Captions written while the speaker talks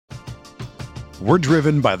We're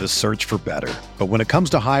driven by the search for better. But when it comes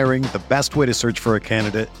to hiring, the best way to search for a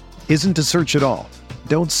candidate isn't to search at all.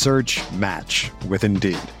 Don't search, match with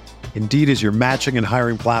Indeed. Indeed is your matching and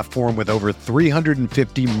hiring platform with over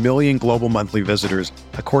 350 million global monthly visitors,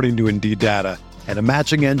 according to Indeed data, and a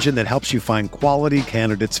matching engine that helps you find quality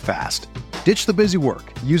candidates fast. Ditch the busy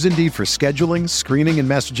work. Use Indeed for scheduling, screening, and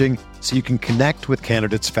messaging so you can connect with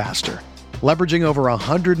candidates faster. Leveraging over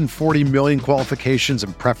 140 million qualifications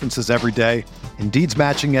and preferences every day, Indeed's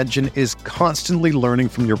matching engine is constantly learning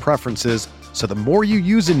from your preferences, so the more you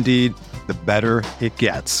use Indeed, the better it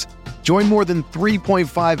gets. Join more than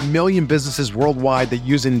 3.5 million businesses worldwide that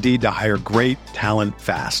use Indeed to hire great talent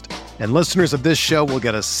fast. And listeners of this show will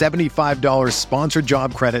get a $75 sponsored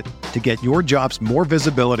job credit to get your jobs more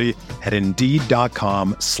visibility at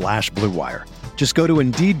Indeed.com/Blue Wire. Just go to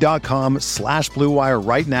Indeed.com/Blue Wire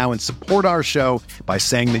right now and support our show by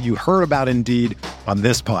saying that you heard about Indeed on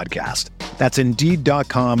this podcast. That's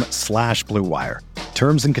Indeed.com/Blue Wire.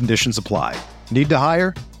 Terms and conditions apply. Need to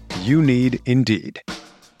hire? You need Indeed.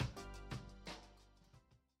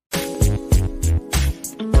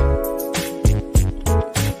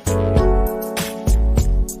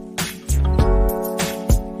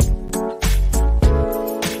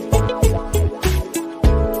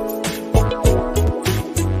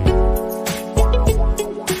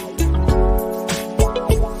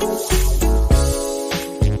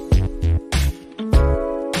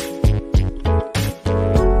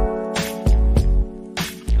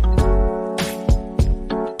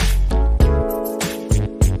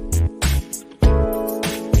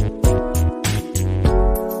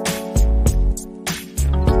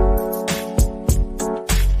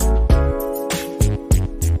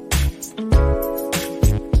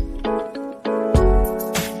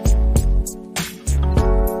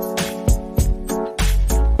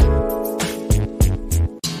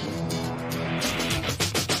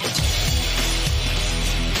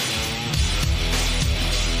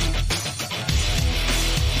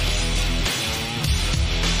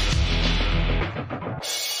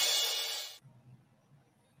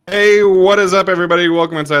 Hey, what is up, everybody?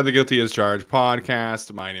 Welcome inside the Guilty as Charged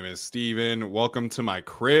podcast. My name is Steven. Welcome to my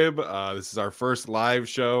crib. This is our first live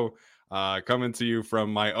show coming to you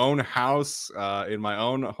from my own house in my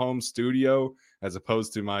own home studio as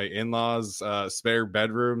opposed to my in-laws' spare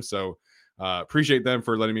bedroom. So appreciate them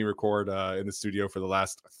for letting me record in the studio for the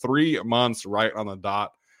last 3 months right on the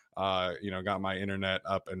dot. Got my internet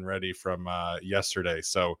up and ready from yesterday.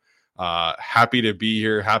 So happy to be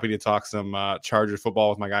here. Happy to talk some Charger football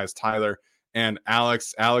with my guys Tyler and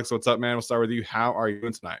Alex. Alex, what's up, man? We'll start with you. How are you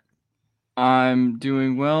doing tonight? I'm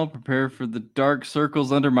doing well. Prepare for the dark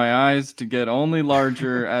circles under my eyes to get only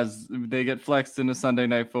larger as they get flexed into Sunday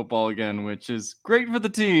Night Football again, which is great for the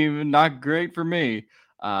team, not great for me.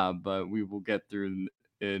 But we will get through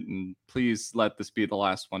it, and please let this be the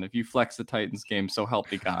last one. If you flex the Titans game, so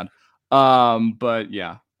help me God. But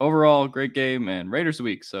yeah. Overall, great game and Raiders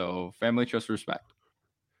week. So family, trust, respect.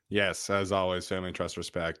 Yes, as always, family, trust,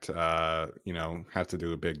 respect. Have to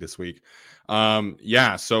do it big this week.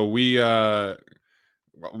 So we will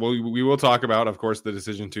talk about, of course, the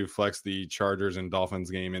decision to flex the Chargers and Dolphins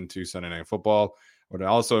game into Sunday Night Football. I would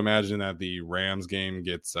also imagine that the Rams game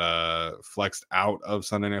gets flexed out of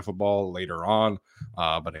Sunday Night Football later on.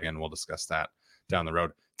 But again, we'll discuss that down the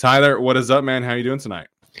road. Tyler, what is up, man? How are you doing tonight?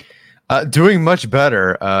 Doing much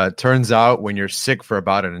better. Turns out when you're sick for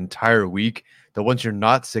about an entire week, that once you're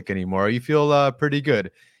not sick anymore, you feel pretty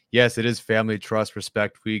good. Yes, it is family, trust,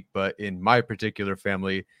 respect week, but in my particular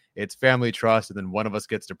family, it's family, trust, and then one of us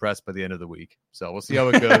gets depressed by the end of the week. So we'll see how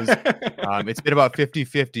it goes. It's been about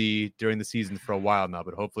 50-50 during the season for a while now,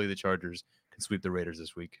 but hopefully the Chargers can sweep the Raiders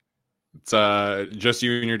this week. It's just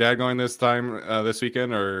you and your dad going this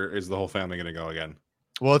weekend, or is the whole family going to go again?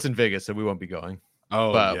 Well, it's in Vegas, so we won't be going.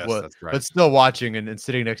 Oh, but, yes, that's right. But still watching and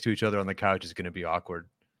sitting next to each other on the couch is going to be awkward.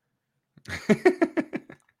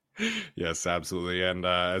 Yes, absolutely. And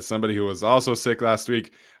as somebody who was also sick last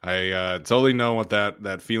week, I totally know what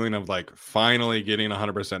that feeling of like finally getting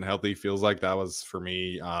 100% healthy feels like. That was for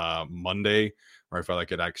me Monday, where I felt like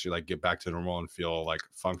I could actually like get back to normal and feel like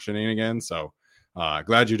functioning again. So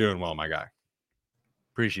glad you're doing well, my guy.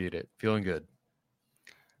 Appreciate it. Feeling good.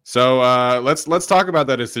 So let's talk about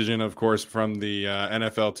that decision, of course, from the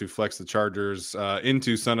NFL to flex the Chargers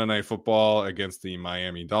into Sunday Night Football against the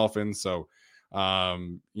Miami Dolphins. So,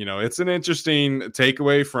 it's an interesting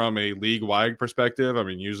takeaway from a league-wide perspective. I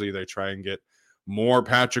mean, usually they try and get more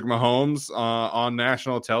Patrick Mahomes on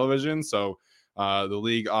national television. So the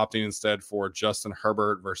league opting instead for Justin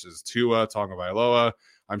Herbert versus Tua Tagovailoa.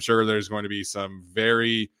 I'm sure there's going to be some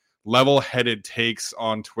very level-headed takes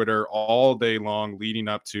on Twitter all day long leading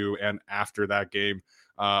up to and after that game.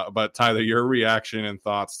 But Tyler, your reaction and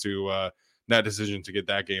thoughts to that decision to get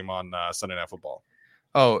that game on Sunday Night Football?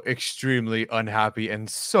 Oh, extremely unhappy and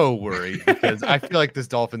so worried because I feel like this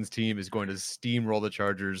Dolphins team is going to steamroll the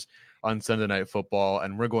Chargers on Sunday Night Football,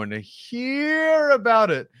 and we're going to hear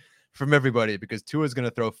about it from everybody because Tua is going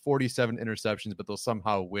to throw 47 interceptions, but they'll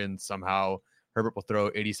somehow win. Somehow Herbert will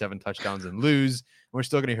throw 87 touchdowns and lose. And we're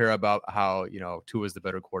still going to hear about how, Tua is the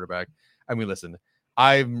better quarterback. I mean, listen,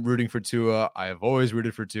 I'm rooting for Tua. I have always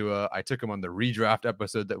rooted for Tua. I took him on the redraft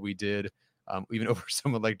episode that we did. Even over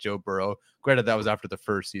someone like Joe Burrow. Granted, that was after the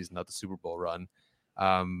first season, not the Super Bowl run.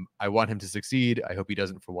 I want him to succeed. I hope he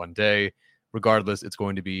doesn't for one day. Regardless, it's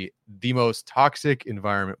going to be the most toxic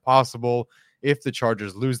environment possible. If the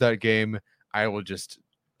Chargers lose that game, I will just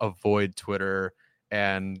avoid Twitter.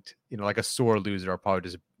 And, like a sore loser, I'll probably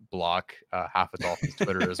just block half of Dolphins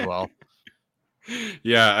Twitter as well.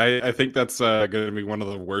 Yeah, I think that's going to be one of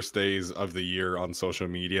the worst days of the year on social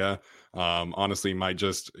media. Honestly, might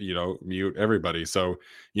just, mute everybody. So,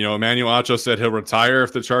 Emmanuel Acho said he'll retire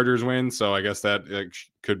if the Chargers win. So I guess that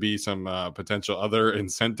could be some potential other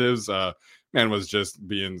incentives. Man was just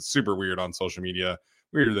being super weird on social media,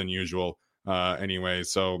 weirder than usual. Anyway,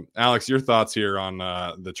 so Alex, your thoughts here on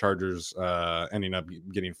the Chargers ending up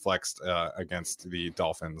getting flexed against the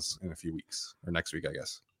Dolphins in a few weeks or next week, I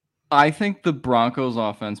guess. I think the Broncos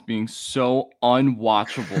offense being so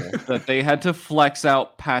unwatchable that they had to flex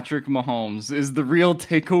out Patrick Mahomes is the real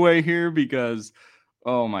takeaway here because,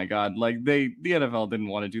 oh my God, like the NFL didn't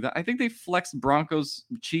want to do that. I think they flexed Broncos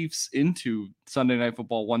Chiefs into Sunday Night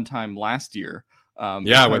Football one time last year.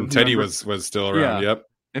 When Teddy was still around. Yep.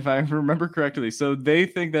 If I remember correctly. So they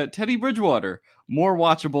think that Teddy Bridgewater more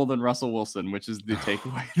watchable than Russell Wilson, which is the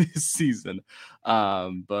takeaway this season.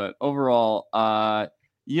 But overall,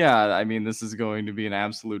 yeah, I mean, this is going to be an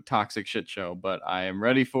absolute toxic shit show, but I am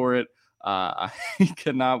ready for it. I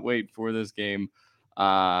cannot wait for this game.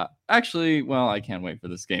 Actually, well, I can't wait for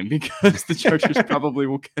this game because the Chargers probably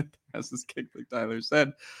will get their asses kicked, like Tyler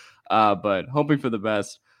said. But hoping for the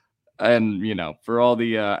best. And, for all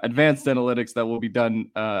the advanced analytics that will be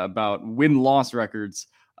done about win-loss records,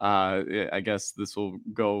 I guess this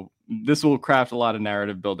will craft a lot of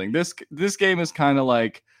narrative building. This game is kind of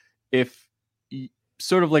like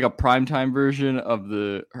sort of like a primetime version of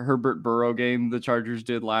the Herbert Burrow game the Chargers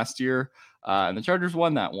did last year. And the Chargers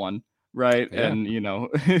won that one, right? Yeah.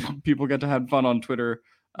 And, people get to have fun on Twitter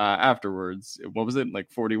afterwards. What was it, like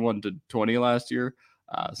 41-20 last year?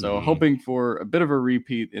 So hoping for a bit of a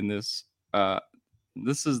repeat in this.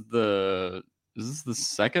 Is this the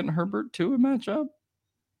second Herbert Tua matchup?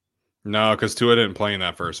 No, because Tua didn't play in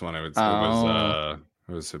that first one. It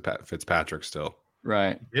was Fitzpatrick still.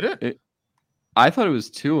 Right. Did it? I thought it was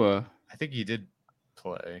Tua. I think he did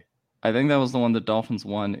play. I think that was the one the Dolphins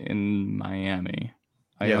won in Miami.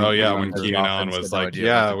 When Keenan Allen was like,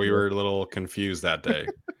 we were a little confused that day.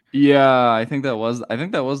 Yeah, I think that was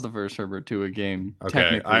the first Herbert Tua game.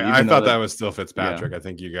 Okay, I thought that was still Fitzpatrick. Yeah. I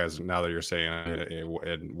think you guys, now that you're saying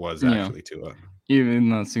it was actually Tua. Even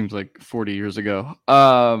though it seems like 40 years ago.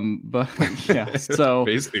 But yeah, so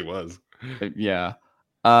basically was. Yeah.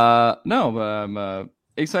 No, but I'm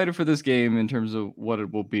excited for this game in terms of what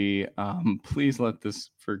it will be. Please let this,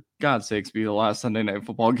 for God's sakes, be the last Sunday Night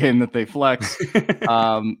Football game that they flex.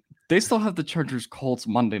 They still have the Chargers Colts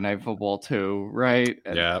Monday Night Football too, right?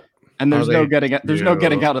 Yeah. And there's no getting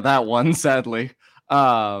out of that one, sadly.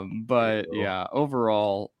 But yeah,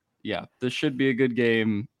 overall, yeah, this should be a good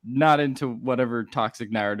game. Not into whatever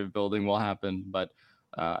toxic narrative building will happen, but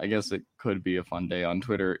I guess it could be a fun day on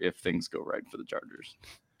Twitter if things go right for the Chargers.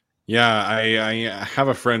 Yeah, I have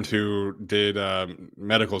a friend who did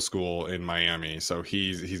medical school in Miami, so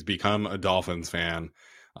he's become a Dolphins fan.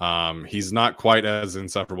 He's not quite as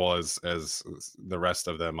insufferable as the rest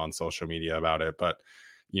of them on social media about it, but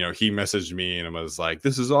he messaged me and was like,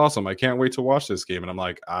 "This is awesome! I can't wait to watch this game." And I'm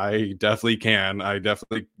like, "I definitely can. I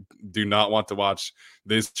definitely do not want to watch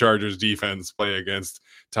this Chargers defense play against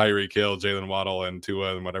Tyreek Hill, Jalen Waddle, and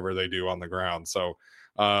Tua and whatever they do on the ground." So,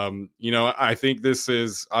 I think this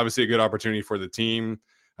is obviously a good opportunity for the team.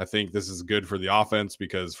 I think this is good for the offense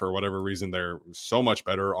because for whatever reason, they're so much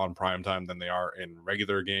better on primetime than they are in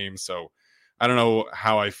regular games. So I don't know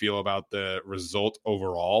how I feel about the result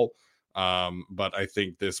overall. But I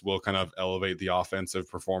think this will kind of elevate the offensive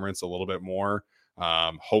performance a little bit more.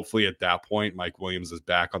 Hopefully at that point, Mike Williams is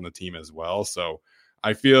back on the team as well. So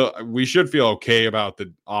I feel we should feel okay about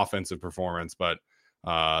the offensive performance, but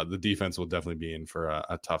the defense will definitely be in for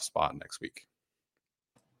a tough spot next week.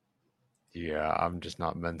 Yeah, I'm just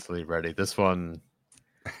not mentally ready. This one,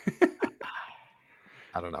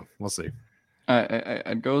 I don't know. We'll see.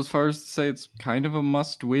 I'd go as far as to say it's kind of a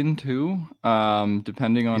must-win too,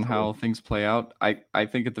 depending on how things play out. I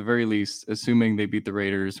think at the very least, assuming they beat the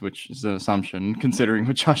Raiders, which is an assumption, considering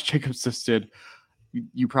what Josh Jacobs just did,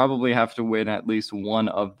 you probably have to win at least one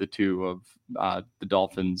of the two of the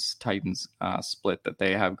Dolphins-Titans split that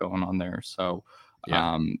they have going on there. So,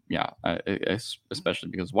 especially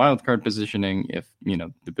because wildcard positioning, if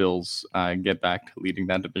the Bills get back to leading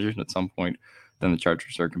that division at some point, then the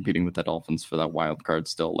Chargers are competing with the Dolphins for that wild card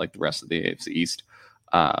still, like the rest of the AFC East.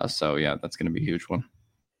 So yeah, that's going to be a huge one.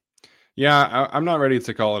 Yeah, I'm not ready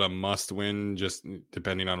to call it a must-win, just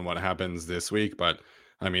depending on what happens this week. But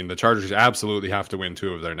I mean, the Chargers absolutely have to win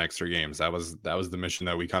 2 of their next 3 games. That was the mission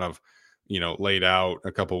that we kind of laid out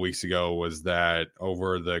a couple of weeks ago, was that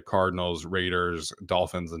over the Cardinals, Raiders,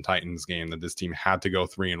 Dolphins, and Titans game, that this team had to go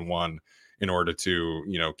 3-1 in order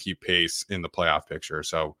to keep pace in the playoff picture.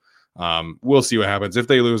 So we'll see what happens. If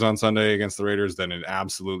they lose on Sunday against the Raiders, then it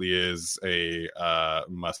absolutely is a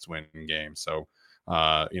must-win game. So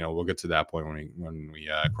we'll get to that point when we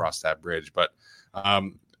cross that bridge. But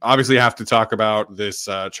obviously have to talk about this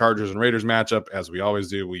Chargers and Raiders matchup. As we always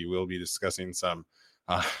do, we will be discussing some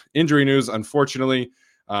injury news. Unfortunately,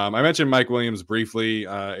 I mentioned Mike Williams briefly.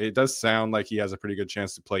 It does sound like he has a pretty good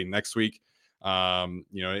chance to play next week.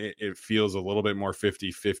 It feels a little bit more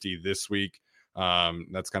 50-50 this week.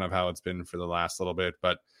 That's kind of how it's been for the last little bit.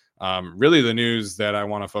 But really the news that I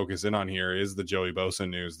want to focus in on here is the Joey Bosa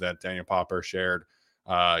news that Daniel Popper shared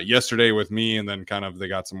yesterday with me, and then kind of they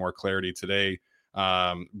got some more clarity today.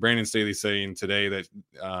 Brandon Staley saying today that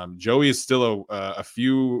Joey is still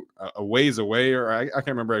a ways away, or I can't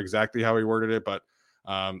remember exactly how he worded it, but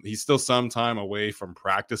he's still some time away from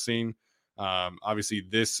practicing. Obviously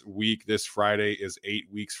this week, this Friday, is 8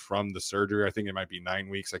 weeks from the surgery. I think it might be 9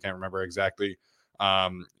 weeks. I can't remember exactly.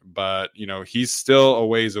 But he's still a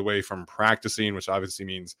ways away from practicing, which obviously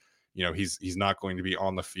means, he's not going to be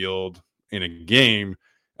on the field in a game,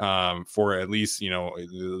 for at least,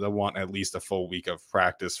 they'll want at least a full week of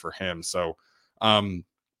practice for him. So,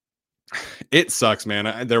 it sucks,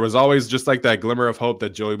 man. There was always just like that glimmer of hope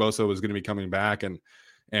that Joey Bosa was going to be coming back and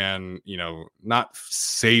not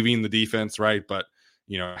saving the defense, right, but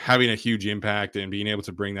having a huge impact and being able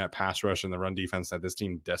to bring that pass rush and the run defense that this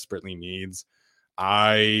team desperately needs.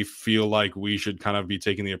 I feel like we should kind of be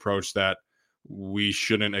taking the approach that we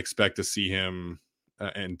shouldn't expect to see him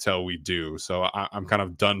until we do. So I'm kind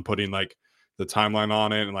of done putting like the timeline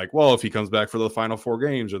on it and like, well, if he comes back for the final 4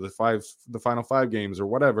 games or the final 5 games or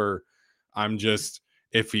whatever,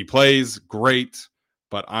 if he plays, great.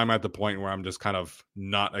 But I'm at the point where I'm just kind of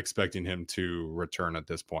not expecting him to return at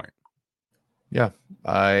this point. Yeah.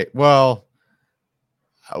 I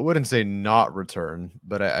wouldn't say not return,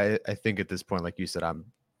 but I think at this point, like you said,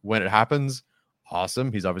 when it happens,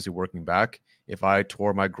 awesome. He's obviously working back. If I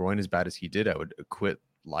tore my groin as bad as he did, I would quit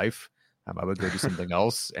life. I would go do something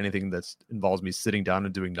else, anything that involves me sitting down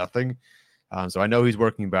and doing nothing. So I know he's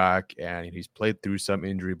working back and he's played through some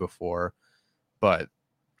injury before, but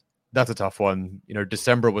that's a tough one.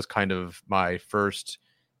 December was kind of my first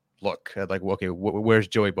look at like, okay, where's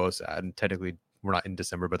Joey Bosa at? And technically we're not in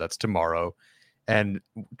December, but that's tomorrow. And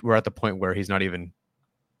we're at the point where he's not even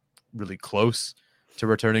really close to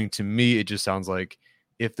returning. To me, it just sounds like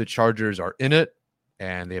if the Chargers are in it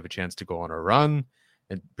and they have a chance to go on a run,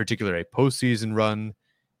 in particular a postseason run,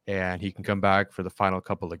 and he can come back for the final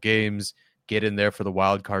couple of games, get in there for the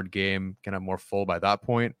wild card game, kind of more full by that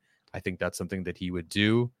point, I think that's something that he would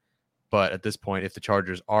do. But at this point, if the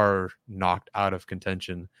Chargers are knocked out of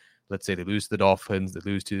contention, let's say they lose to the Dolphins, they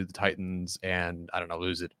lose to the Titans, and I don't know,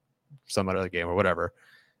 lose it some other game or whatever,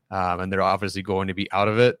 and they're obviously going to be out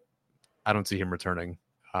of it, I don't see him returning.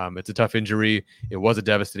 It's a tough injury. It was a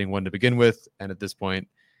devastating one to begin with, and at this point,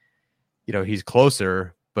 he's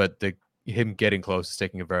closer, but him getting close is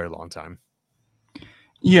taking a very long time.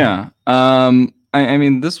 Yeah. I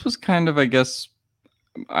mean, this was kind of, I guess,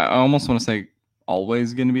 I almost want to say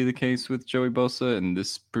always going to be the case with Joey Bosa and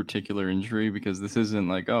this particular injury, because this isn't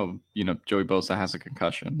like, Joey Bosa has a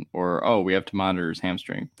concussion or, we have to monitor his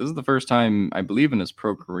hamstring. This is the first time, I believe, in his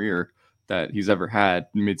pro career that he's ever had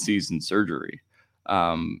mid-season surgery.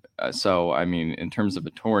 So, I mean, in terms of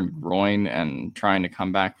a torn groin and trying to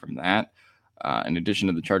come back from that, in addition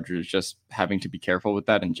to the Chargers just having to be careful with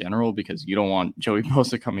that in general, because you don't want Joey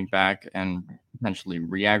Bosa coming back and potentially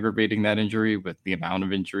re-aggravating that injury with the amount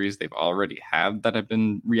of injuries they've already had that have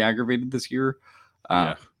been re-aggravated this year.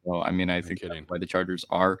 So, I mean, I think that's why the Chargers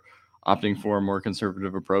are opting for a more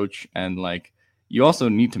conservative approach. And like, you also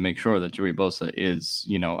need to make sure that Joey Bosa is,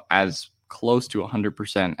 as close to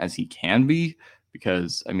 100% as he can be,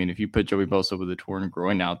 Because I mean, if you put Joey Bosa with a torn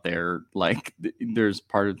groin out there, like there's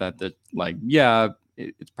part of that like, yeah,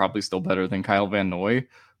 it's probably still better than Kyle Van Noy.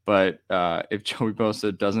 But if Joey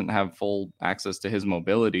Bosa doesn't have full access to his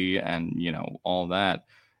mobility and, all that,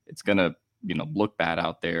 it's going to, look bad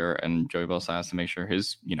out there. And Joey Bosa has to make sure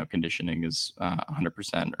his, conditioning is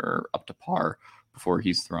 100% or up to par before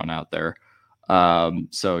he's thrown out there.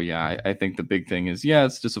 So yeah, I think the big thing is,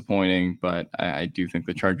 it's disappointing, but I do think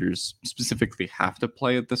the Chargers specifically have to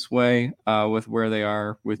play it this way with where they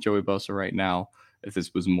are with Joey Bosa right now. If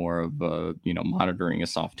this was more of a, monitoring a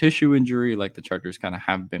soft tissue injury like the Chargers kind of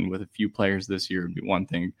have been with a few players this year, would be one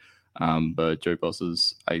thing. But Joey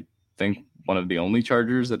Bosa's, I think, one of the only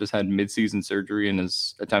Chargers that has had midseason surgery and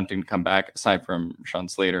is attempting to come back, aside from Sean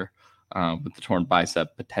Slater with the torn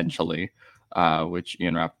bicep potentially, which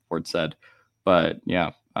Ian Rappaport said. But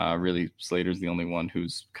yeah, really, Slater's the only one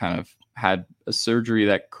who's kind of had a surgery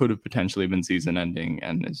that could have potentially been season ending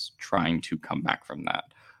and is trying to come back from that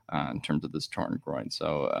in terms of this torn groin.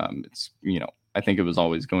 So it's, I think it was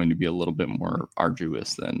always going to be a little bit more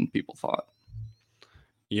arduous than people thought.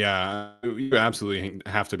 Yeah, you absolutely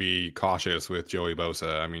have to be cautious with Joey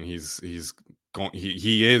Bosa. I mean, he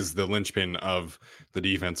is the linchpin of the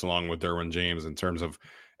defense along with Derwin James in terms of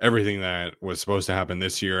everything that was supposed to happen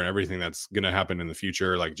this year and everything that's going to happen in the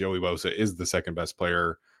future. Like, Joey Bosa is the second best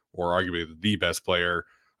player, or arguably the best player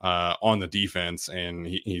on the defense. And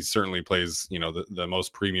he certainly plays, the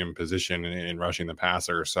most premium position in rushing the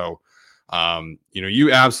passer. So,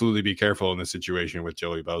 you absolutely be careful in this situation with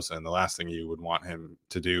Joey Bosa. And the last thing you would want him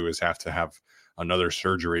to do is have to have another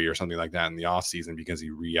surgery or something like that in the offseason because he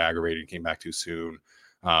re-aggravated and came back too soon.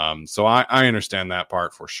 So I understand that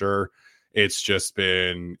part for sure. It's just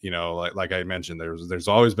been, like I mentioned, there's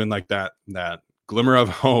always been like that glimmer of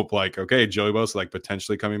hope, like, okay, Joey Bosa like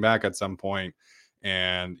potentially coming back at some point.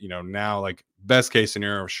 And, now like best case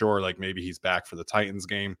scenario, sure, like maybe he's back for the Titans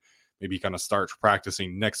game. Maybe he kind of starts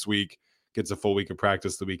practicing next week, gets a full week of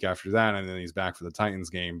practice the week after that, and then he's back for the Titans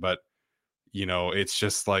game. But, it's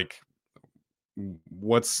just like,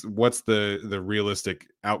 what's the realistic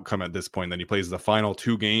outcome at this point? Then he plays the final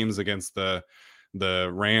 2 games against the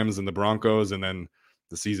Rams and the Broncos, and then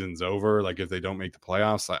the season's over. Like, if they don't make the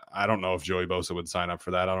playoffs, I don't know if Joey Bosa would sign up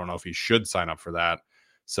for that. I don't know if he should sign up for that.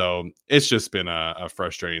 So it's just been a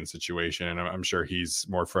frustrating situation, and I'm sure he's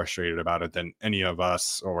more frustrated about it than any of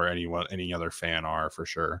us or any other fan are, for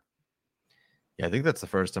sure. Yeah, I think that's the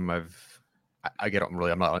first time I'm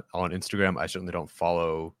not on Instagram. I certainly don't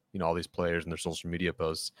follow, all these players and their social media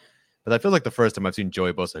posts. But I feel like the first time I've seen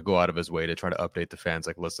Joey Bosa go out of his way to try to update the fans,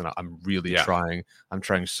 like, listen, I'm really trying. I'm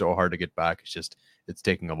trying so hard to get back. It's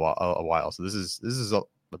taking a while. So this is a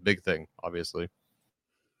big thing, obviously.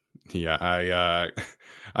 Yeah,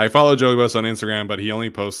 I follow Joey Bosa on Instagram, but he only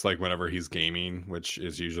posts like whenever he's gaming, which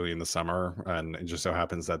is usually in the summer. And it just so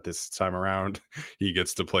happens that this time around he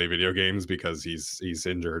gets to play video games because he's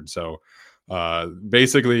injured. So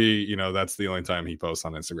basically, that's the only time he posts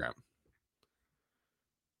on Instagram.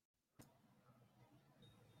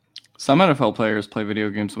 Some NFL players play video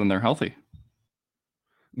games when they're healthy.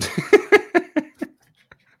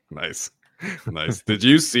 Nice. Did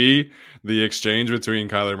you see the exchange between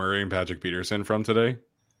Kyler Murray and Patrick Peterson from today?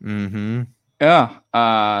 Mm-hmm. Yeah,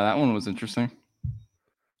 that one was interesting.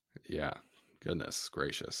 Yeah, goodness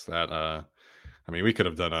gracious. That we could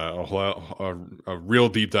have done a real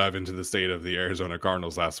deep dive into the state of the Arizona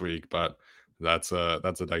Cardinals last week, but that's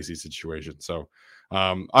a dicey situation. So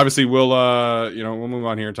obviously we'll move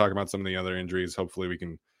on here and talk about some of the other injuries. Hopefully we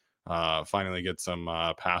can finally get some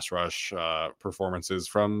pass rush performances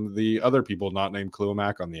from the other people not named Khalil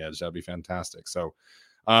Mack on the edge. That'd be fantastic. So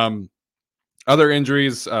other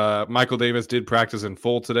injuries, Michael Davis did practice in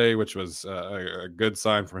full today, which was a good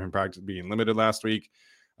sign from him being limited last week.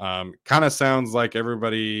 Kind of sounds like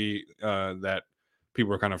everybody that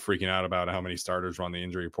people were kind of freaking out about how many starters were on the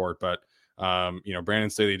injury report, but Brandon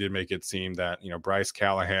Staley did make it seem that, Bryce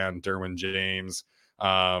Callahan, Derwin James,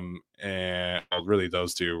 and really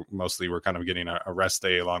those two mostly were kind of getting a rest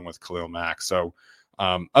day along with Khalil Mack. So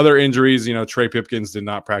other injuries, Trey Pipkins did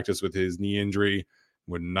not practice with his knee injury.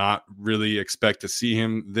 Would not really expect to see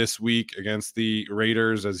him this week against the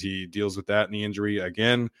Raiders as he deals with that knee injury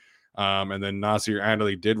again. And then Nasir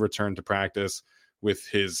Adderley did return to practice with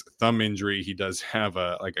his thumb injury. He does have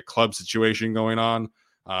a club situation going on.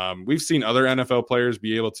 We've seen other NFL players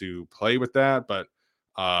be able to play with that, but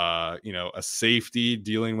a safety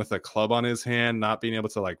dealing with a club on his hand, not being able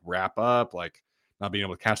to wrap up, not being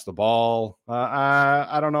able to catch the ball.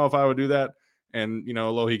 I don't know if I would do that. And,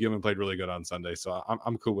 Alohi Gilman played really good on Sunday, so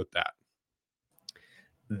I'm cool with that.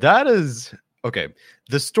 That is Okay,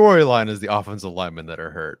 the storyline is the offensive linemen that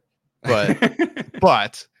are hurt,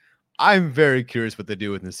 but I'm very curious what they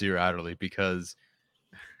do with Nasir Adderley because,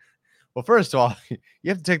 well, first of all, you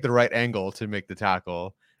have to take the right angle to make the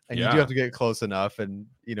tackle, and you do have to get close enough. And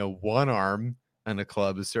one arm and a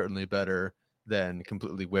club is certainly better than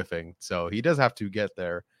completely whiffing. So he does have to get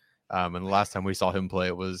there. And the last time we saw him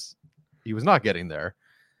play, he was not getting there.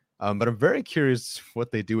 But I'm very curious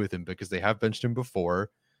what they do with him because they have benched him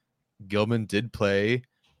before. Gilman did play,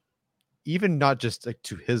 even not just like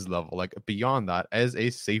to his level, like beyond that, as a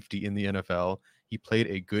safety in the NFL. He played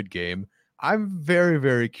a good game. I'm very,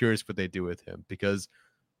 very curious what they do with him because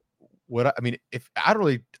if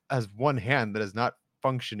Adderley has one hand that is not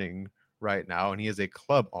functioning right now and he has a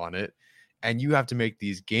club on it, and you have to make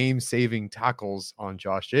these game-saving tackles on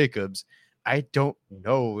Josh Jacobs, I don't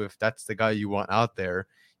know if that's the guy you want out there,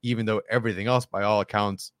 even though everything else, by all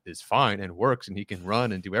accounts, is fine and works and he can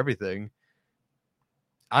run and do everything.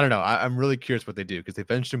 I don't know. I'm really curious what they do because they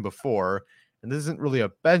benched him before, and this isn't really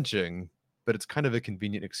a benching, but it's kind of a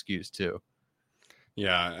convenient excuse too.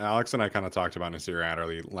 Yeah, Alex and I kind of talked about Nasir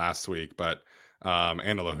Adderley last week, but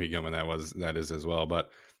and Alohi Gilman that is as well. But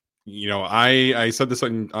I said this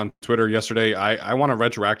on Twitter yesterday. I want to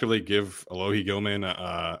retroactively give Alohi Gilman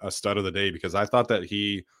a stud of the day because I thought that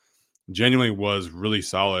he genuinely was really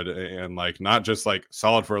solid and like not just like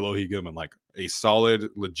solid for Alohi Gilman, like a solid,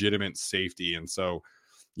 legitimate safety. And so,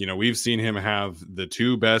 we've seen him have the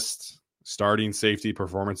two best starting safety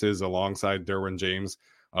performances alongside Derwin James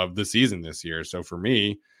of the season this year. So for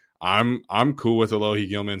me, I'm cool with Alohi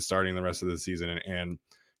Gilman starting the rest of the season. And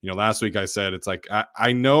last week I said it's like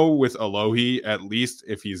I know with Alohi, at least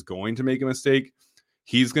if he's going to make a mistake,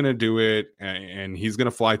 he's going to do it and he's going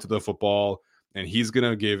to fly to the football and he's going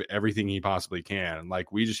to give everything he possibly can.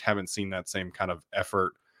 Like we just haven't seen that same kind of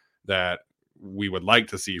effort that we would like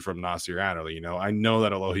to see from Nasir Adderley. I know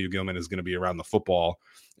that Alohi Gilman is going to be around the football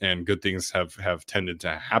and good things have tended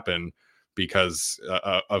to happen because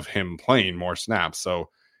of him playing more snaps. So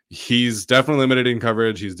he's definitely limited in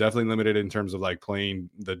coverage. He's definitely limited in terms of like playing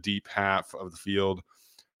the deep half of the field.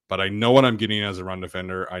 But I know what I'm getting as a run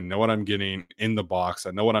defender. I know what I'm getting in the box.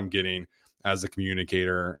 I know what I'm getting as a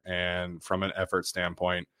communicator and from an effort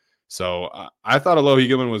standpoint. So I thought Alohi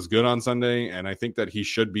Gilman was good on Sunday, and I think that he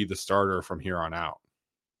should be the starter from here on out.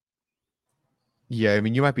 Yeah, I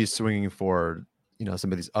mean, you might be swinging for,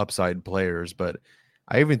 some of these upside players, but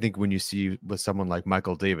I even think when you see with someone like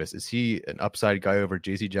Michael Davis, is he an upside guy over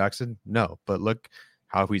JC Jackson? No, but look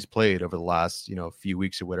how he's played over the last, few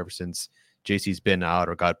weeks or whatever since JC's been out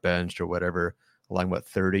or got benched or whatever, allowing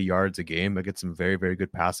 30 yards a game against some very, very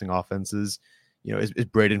good passing offenses. Is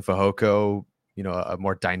Braden Fehoko, a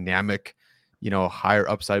more dynamic, higher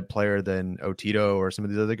upside player than Otito or some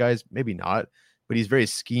of these other guys? Maybe not, but he's very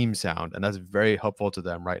scheme sound, and that's very helpful to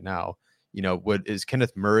them right now. Is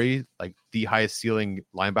Kenneth Murray like the highest ceiling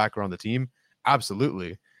linebacker on the team?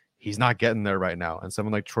 Absolutely. He's not getting there right now. And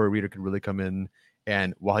someone like Troy Reeder could really come in.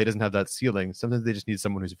 And while he doesn't have that ceiling, sometimes they just need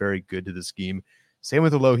someone who's very good to the scheme. Same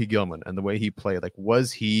with Alohi Gilman and the way he played. Like,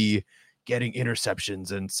 was he getting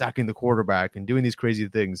interceptions and sacking the quarterback and doing these crazy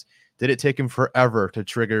things? Did it take him forever to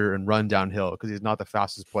trigger and run downhill because he's not the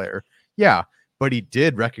fastest player? Yeah, but he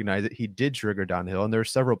did recognize it. He did trigger downhill. And there are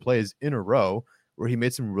several plays in a row where he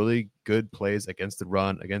made some really good plays against the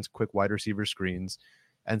run, against quick wide receiver screens.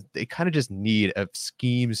 And they kind of just need a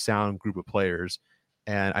scheme sound group of players.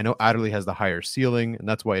 And I know Adderley has the higher ceiling, and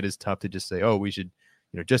that's why it is tough to just say, oh, we should,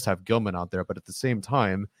 just have Gilman out there. But at the same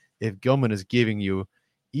time, if Gilman is giving you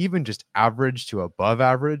even just average to above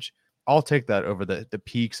average, I'll take that over the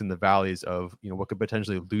peaks and the valleys of, what could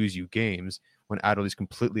potentially lose you games when Adderley's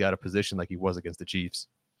completely out of position like he was against the Chiefs.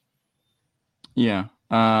 Yeah.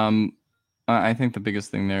 I think the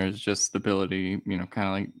biggest thing there is just stability, kind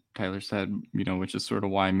of like Tyler said, which is sort of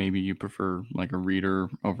why maybe you prefer like a Reeder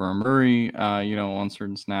over a Murray, on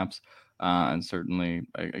certain snaps, and certainly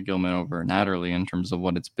a Gilman over an Adderley in terms of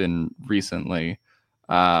what it's been recently.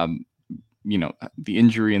 The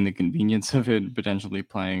injury and the convenience of it potentially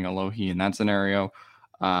playing Alohi in that scenario.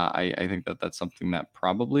 I think that's something that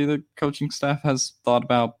probably the coaching staff has thought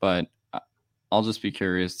about, but I'll just be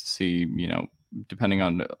curious to see, depending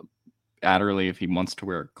on Adderley, if he wants to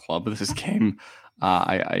wear a club this game,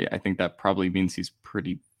 I think that probably means he's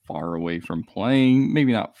pretty far away from playing.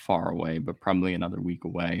 Maybe not far away, but probably another week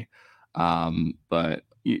away. But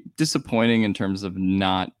disappointing in terms of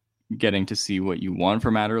not getting to see what you want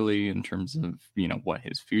from Adderley in terms of, what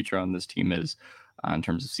his future on this team is, in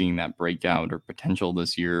terms of seeing that breakout or potential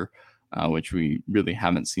this year, which we really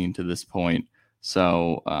haven't seen to this point.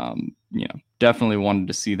 So, definitely wanted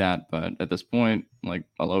to see that. But at this point, like,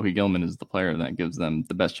 Alohi Gilman is the player that gives them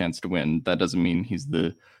the best chance to win. That doesn't mean he's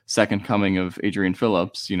the second coming of Adrian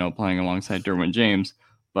Phillips, playing alongside Derwin James.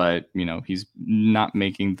 But, he's not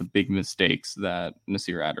making the big mistakes that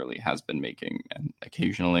Nasir Adderley has been making. And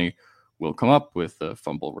occasionally will come up with a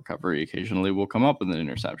fumble recovery. Occasionally will come up with an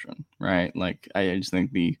interception, right? Like, I just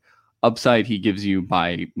think the upside he gives you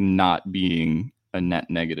by not being a net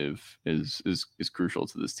negative is crucial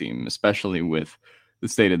to this team, especially with the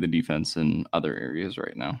state of the defense in other areas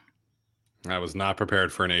right now. I was not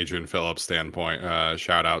prepared for an Adrian Phillips standpoint.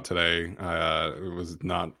 Shout out today. Was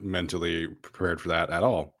not mentally prepared for that at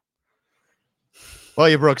all. Well,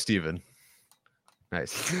 you broke Steven.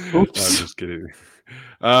 Nice. I'm just kidding.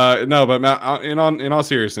 No, but in all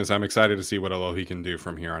seriousness, I'm excited to see what Alohi can do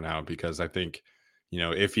from here on out, because I think,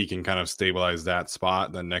 if he can kind of stabilize that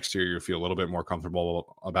spot, then next year you'll feel a little bit more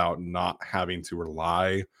comfortable about not having to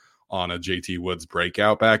rely on a JT Woods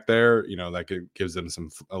breakout back there. That gives them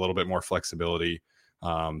a little bit more flexibility,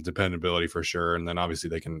 dependability for sure. And then obviously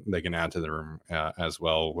they can add to the room as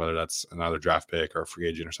well, whether that's another draft pick or a free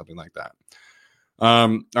agent or something like that.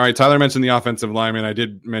 All right, Tyler mentioned the offensive lineman. I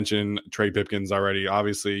did mention Trey Pipkins already.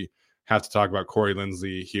 Obviously, have to talk about Corey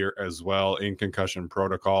Linsley here as well in concussion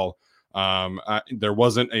protocol. There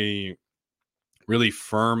wasn't a really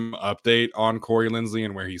firm update on Corey Linsley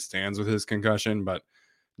and where he stands with his concussion, but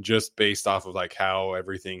just based off of like how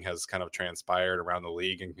everything has kind of transpired around the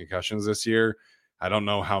league in concussions this year, I don't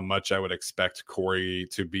know how much I would expect Corey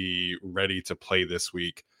to be ready to play this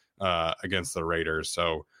week against the Raiders.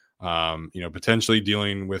 So, potentially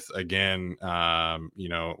dealing with, again,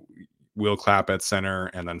 Will Clapp at center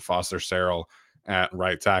and then Foster Sarell at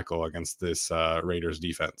right tackle against this Raiders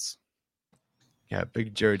defense. Yeah,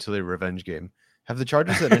 big Jerry Tillery revenge game. Have the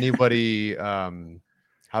Chargers had anybody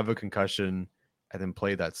have a concussion and then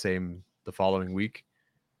play the following week?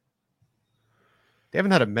 They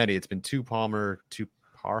haven't had many. It's been 2 Palmer, 2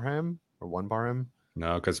 Parham, or 1 Parham.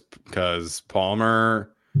 No, because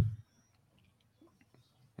Palmer.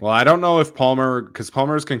 Well, I don't know if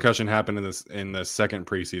Palmer's concussion happened in the second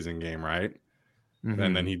preseason game, right? Mm-hmm.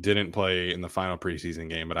 And then he didn't play in the final preseason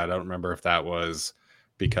game, but I don't remember if that was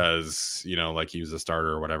because, like he was a starter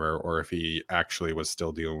or whatever, or if he actually was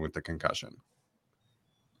still dealing with the concussion.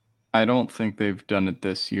 I don't think they've done it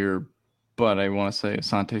this year, but I want to say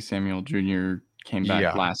Asante Samuel Jr. came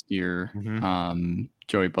back last year. Mm-hmm.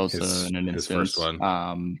 Joey Bosa in an instance. His first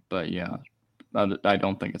one. But yeah, I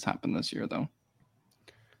don't think it's happened this year though.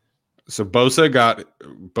 So Bosa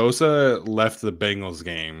left the Bengals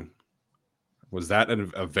game. Was that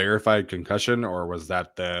a verified concussion, or was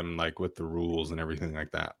that them like with the rules and everything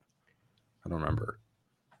like that? I don't remember.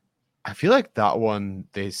 I feel like that one,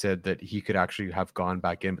 they said that he could actually have gone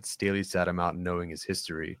back in, but Staley sat him out knowing his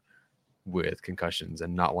history with concussions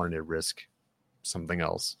and not wanting to risk something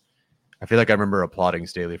else. I feel like I remember applauding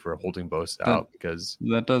Staley for holding Bosa out because...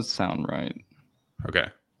 That does sound right. Okay.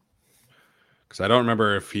 Because I don't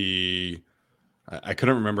remember if I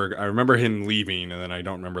couldn't remember. I remember him leaving, and then I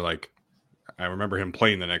don't remember, I remember him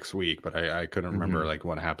playing the next week, but I couldn't remember,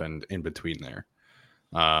 what happened in between there.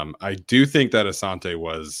 I do think that Asante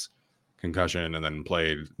was concussion and then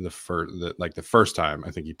played the first time.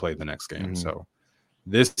 I think he played the next game. Mm-hmm. So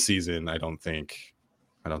this season, I don't think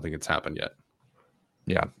it's happened yet.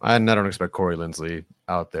 Yeah, and I don't expect Corey Linsley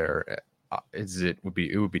out there. It would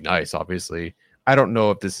be nice, obviously. I don't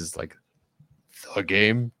know if this is the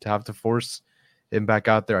game to have to force him back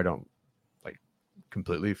out there. I don't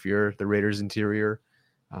completely fear the Raiders interior,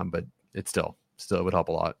 but it still would help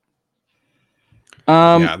a lot.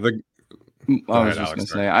 I was just gonna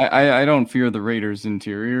say I don't fear the Raiders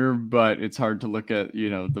interior, but it's hard to look at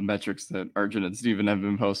the metrics that Arjun and Steven have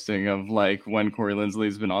been posting of when Corey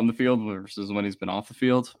Linsley's been on the field versus when he's been off the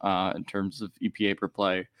field in terms of EPA per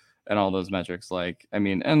play and all those metrics.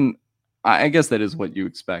 And I guess that is what you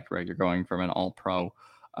expect, right? You're going from an all-pro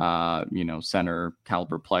center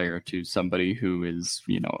caliber player to somebody who is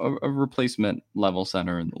a replacement level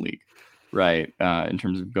center in the league, right? In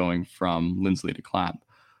terms of going from Linsley to Clapp.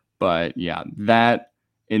 But yeah, that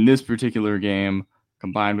in this particular game,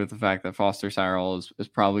 combined with the fact that Foster Sarell is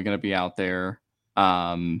probably going to be out there,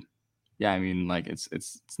 it's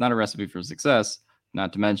not a recipe for success.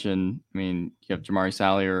 Not to mention, you have Jamari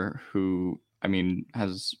Salyer, who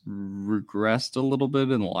has regressed a little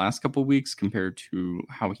bit in the last couple of weeks compared to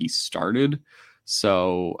how he started.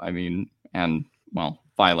 So,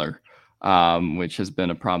 Filer, which has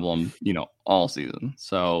been a problem, all season.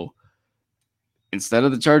 So instead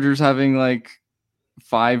of the Chargers having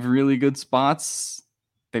 5 really good spots,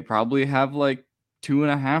 they probably have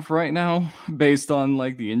 2.5 right now, based on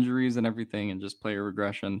like the injuries and everything, and just player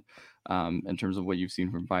regression. In terms of what you've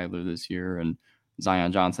seen from Filer this year, and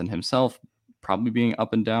Zion Johnson himself probably being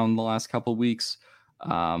up and down the last couple weeks.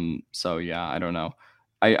 So yeah, I don't know.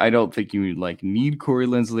 I don't think you like need Corey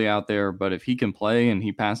Linsley out there, but if he can play and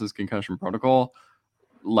he passes concussion protocol,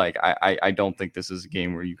 like I don't think this is a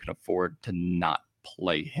game where you can afford to not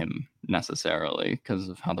play him necessarily because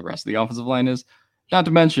of how the rest of the offensive line is. Not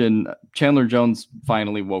to mention Chandler Jones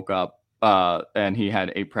finally woke up and he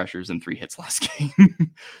had 8 pressures and 3 hits last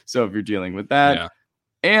game. So if you're dealing with that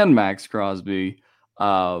and Max Crosby,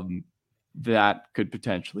 that could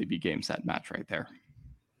potentially be game, set, match right there.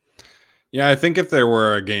 Yeah, I think if there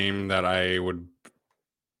were a game that I would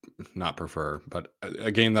not prefer, but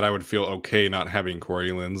a game that I would feel okay not having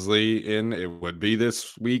Corey Linsley in, it would be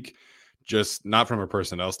this week. Just not from a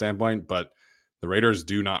personnel standpoint, but the Raiders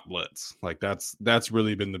do not blitz. Like that's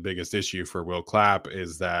really been the biggest issue for Will Clapp,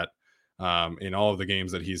 is that in all of the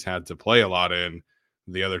games that he's had to play a lot in,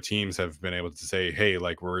 the other teams have been able to say, hey,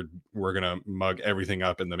 like we're gonna mug everything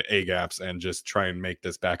up in the A gaps and just try and make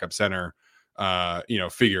this backup center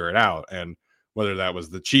figure it out. And whether that was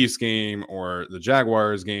the Chiefs game or the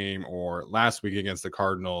Jaguars game or last week against the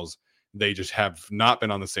Cardinals, they just have not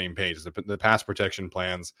been on the same page. The pass protection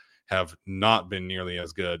plans have not been nearly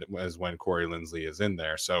as good as when Corey Linsley is in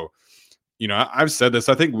there. So, I've said this.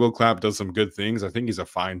 I think Will Clapp does some good things. I think he's a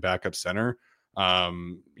fine backup center.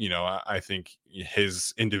 I think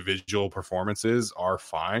his individual performances are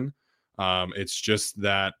fine. It's just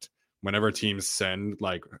that whenever teams send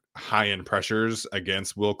like high-end pressures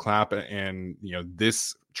against Will Clapp and,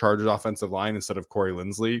 this Chargers offensive line instead of Corey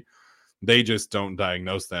Linsley, they just don't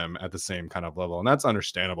diagnose them at the same kind of level. And that's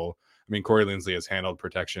understandable. I mean, Corey Linsley has handled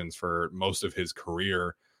protections for most of his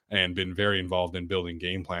career and been very involved in building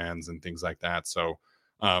game plans and things like that. So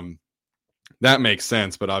that makes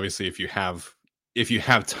sense. But obviously, if you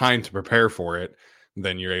have time to prepare for it,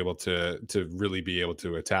 then you're able to really be able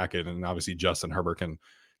to attack it. And obviously, Justin Herbert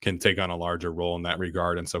can take on a larger role in that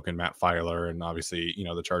regard, and so can Matt Filer. And obviously,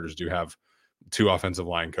 the Chargers do have 2 offensive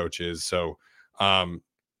line coaches. So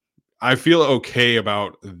I feel okay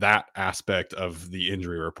about that aspect of the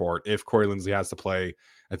injury report. If Corey Linsley has to play,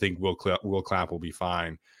 I think Will Clapp will be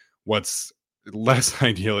fine. What's less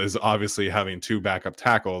ideal is obviously having 2 backup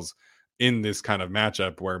tackles in this kind of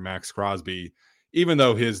matchup where Max Crosby, even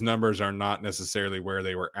though his numbers are not necessarily where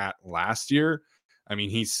they were at last year, I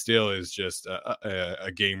mean, he still is just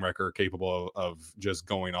a game wrecker capable of just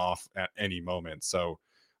going off at any moment. So,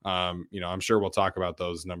 I'm sure we'll talk about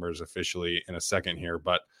those numbers officially in a second here,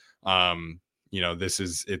 but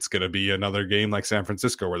it's going to be another game like San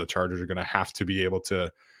Francisco where the Chargers are going to have to be able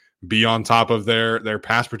to be on top of their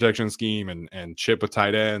pass protection scheme and chip with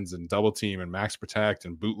tight ends and double team and max protect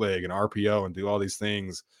and bootleg and RPO and do all these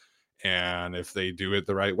things. And if they do it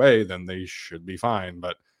the right way, then they should be fine.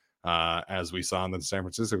 But as we saw in the San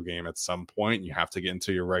Francisco game, at some point you have to get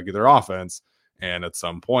into your regular offense. And at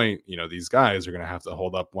some point, these guys are going to have to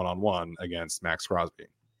hold up one-on-one against Max Crosby.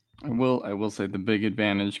 I will say the big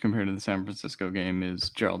advantage compared to the San Francisco game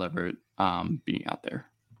is Gerald Everett being out there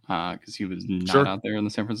because he was not out there in the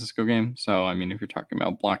San Francisco game. So, I mean, if you're talking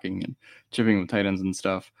about blocking and chipping with tight ends and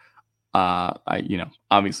stuff, I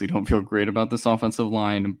obviously don't feel great about this offensive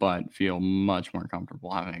line, but feel much more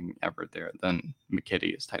comfortable having Everett there than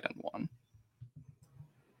McKitty as tight end 1.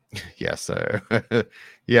 Yes, I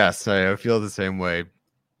feel the same way.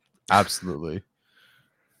 Absolutely.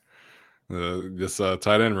 This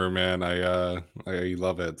tight end room, man, I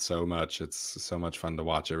love it so much. It's so much fun to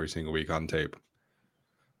watch every single week on tape.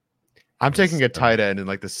 I'm taking a tight end in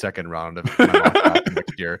like the second round of my mock draft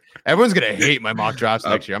next year. Everyone's gonna hate my mock drafts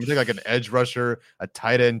next year. I'm gonna take like an edge rusher, a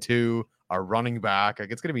tight end 2, a running back.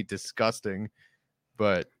 Like it's gonna be disgusting.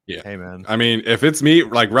 But yeah, hey man. I mean, if it's me,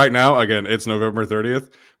 like right now, again, it's November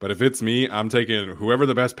 30th. But if it's me, I'm taking whoever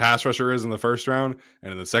the best pass rusher is in the first round,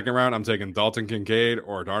 and in the second round, I'm taking Dalton Kincaid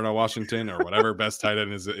or Darnell Washington or whatever best tight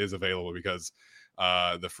end is available, because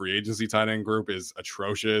the free agency tight end group is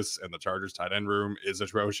atrocious, and the Chargers tight end room is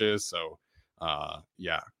atrocious. So,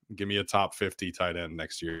 yeah, give me a top 50 tight end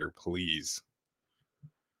next year, please.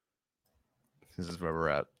 This is where we're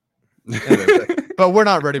at. But we're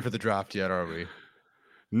not ready for the draft yet, are we?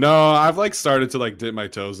 No, I've started to dip my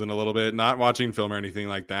toes in a little bit, not watching film or anything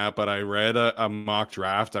like that, but I read a mock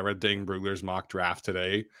draft. I read Dane Brugler's mock draft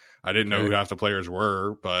today. I didn't know who half the players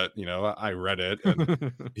were, but I read it,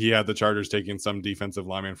 and he had the Chargers taking some defensive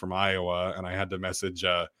lineman from Iowa, and I had to message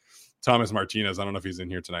Thomas Martinez. I don't know if he's in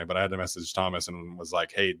here tonight, but I had to message Thomas and was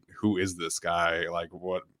like, hey, who is this guy? Like,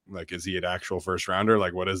 what, is he an actual first rounder?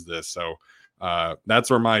 Like, what is this? So That's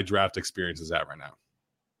where my draft experience is at right now.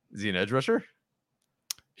 Is he an edge rusher?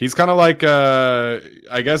 He's kind of like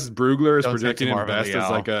I guess Brugler is Don't projecting him best as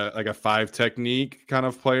like a 5 technique kind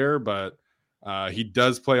of player, but he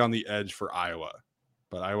does play on the edge for Iowa.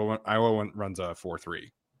 But Iowa runs a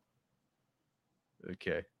 4-3.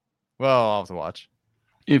 Okay. Well, I'll have to watch.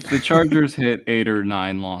 If the Chargers hit 8 or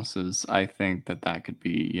 9 losses, I think that could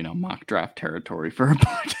be, mock draft territory for a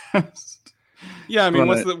podcast. Yeah, I mean,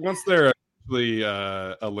 once they're actually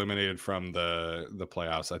eliminated from the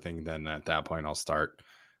playoffs, I think then at that point I'll start,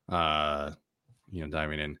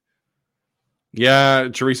 diving in. Yeah,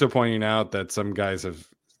 Teresa pointing out that some guys have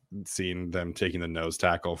seen them taking the nose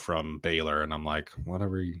tackle from Baylor, and I'm like, what are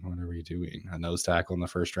we doing? A nose tackle in the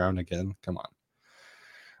first round again? Come on.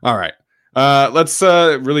 All right. Let's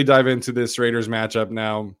really dive into this Raiders matchup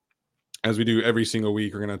now. As we do every single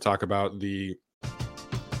week, we're going to talk about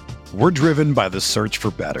We're driven by the search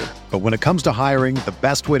for better. But when it comes to hiring, the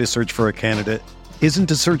best way to search for a candidate isn't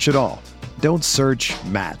to search at all. Don't search,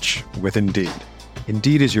 match with Indeed.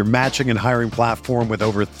 Indeed is your matching and hiring platform with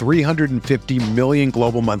over 350 million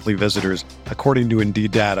global monthly visitors, according to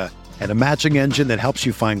Indeed data, and a matching engine that helps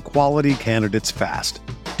you find quality candidates fast.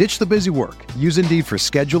 Ditch the busy work. Use Indeed for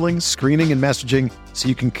scheduling, screening, and messaging so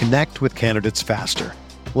you can connect with candidates faster.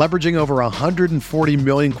 Leveraging over 140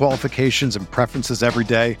 million qualifications and preferences every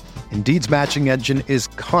day, Indeed's matching engine is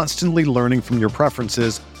constantly learning from your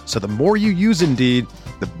preferences, so the more you use Indeed,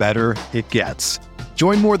 the better it gets.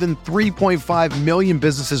 Join more than 3.5 million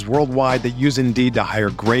businesses worldwide that use Indeed to hire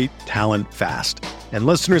great talent fast. And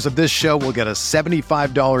listeners of this show will get a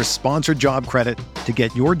 $75 sponsored job credit to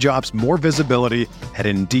get your jobs more visibility at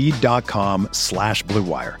Indeed.com/Blue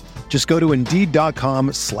Wire. Just go to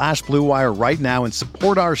Indeed.com/Blue Wire right now and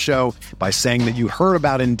support our show by saying that you heard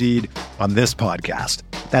about Indeed on this podcast.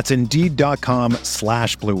 That's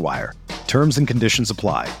Indeed.com/Blue Wire. Terms and conditions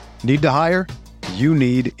apply. Need to hire? You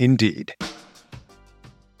need Indeed.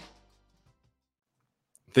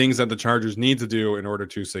 things that the Chargers need to do in order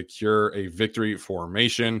to secure a victory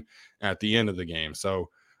formation at the end of the game. So,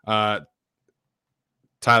 Tyler,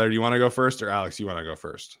 do you want to go first, or Alex, you want to go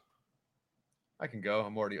first? I can go.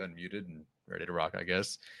 I'm already unmuted and ready to rock, I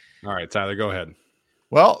guess. All right, Tyler, go ahead.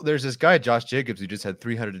 Well, there's this guy, Josh Jacobs, who just had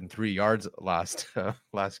 303 yards last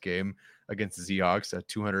game against the Seahawks at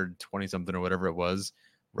 220 something or whatever it was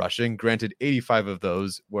rushing. Granted, 85 of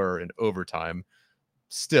those were in overtime.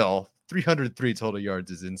 Still, 303 total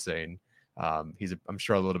yards is insane. He's, I'm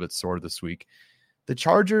sure, a little bit sore this week. The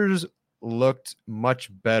Chargers looked much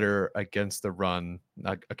better against the run.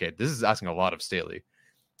 Okay, this is asking a lot of Staley.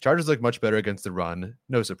 Chargers looked much better against the run.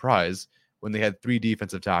 No surprise when they had three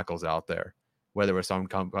defensive tackles out there, whether it was some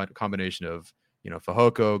combination of,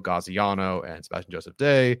 Fehoko, Gaziano, and Sebastian Joseph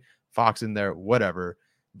Day, Fox in there, whatever.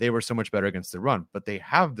 They were so much better against the run. But they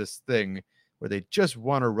have this thing where they just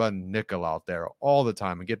want to run nickel out there all the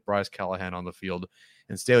time and get Bryce Callahan on the field.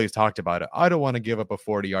 And Staley's talked about it. I don't want to give up a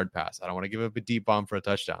 40-yard pass. I don't want to give up a deep bomb for a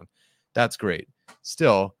touchdown. That's great.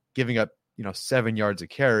 Still, giving up 7 yards a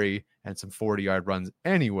carry and some 40-yard runs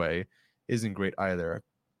anyway isn't great either.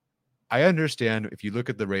 I understand if you look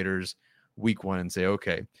at the Raiders week one and say,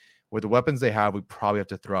 okay, with the weapons they have, we probably have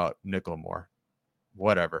to throw out nickel more.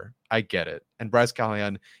 Whatever. I get it. And Bryce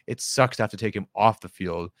Callahan, it sucks to have to take him off the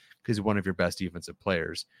field because he's one of your best defensive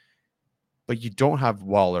players. But you don't have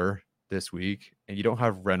Waller this week, and you don't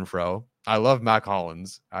have Renfro. I love Mac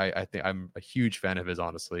Hollins. I think I'm a huge fan of his,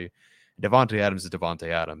 honestly. Devontae Adams is Devontae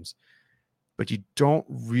Adams. But you don't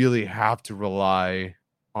really have to rely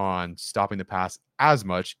on stopping the pass as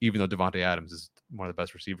much, even though Devontae Adams is one of the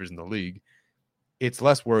best receivers in the league. It's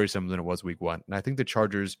less worrisome than it was week one. And I think the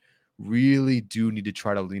Chargers really do need to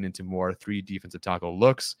try to lean into more three defensive tackle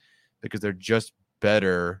looks because they're just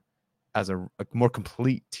better as a more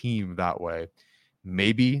complete team that way.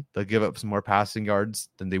 Maybe they'll give up some more passing yards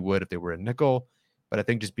than they would if they were a nickel, but I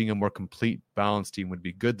think just being a more complete, balanced team would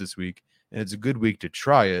be good this week. And it's a good week to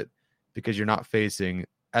try it because you're not facing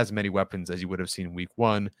as many weapons as you would have seen week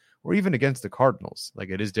one or even against the Cardinals. Like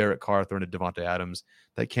it is Derek Carr thrown to Devontae Adams.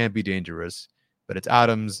 That can be dangerous, but it's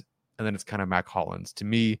Adams and then it's kind of Mac Hollins. To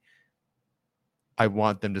me, I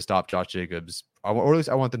want them to stop Josh Jacobs, or at least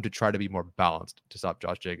I want them to try to be more balanced to stop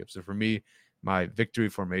Josh Jacobs. So for me, my victory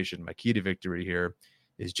formation, my key to victory here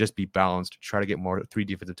is just be balanced, try to get more three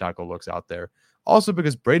defensive tackle looks out there. Also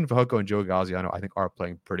because Braden Fehoko and Joe Gaziano, I think, are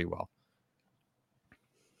playing pretty well.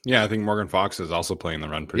 Yeah, I think Morgan Fox is also playing the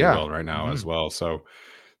run pretty well right now as well. So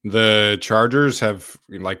the Chargers have,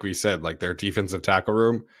 like we said, like their defensive tackle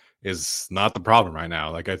room is not the problem right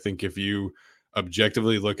now. Like I think if you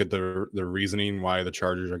objectively look at the reasoning why the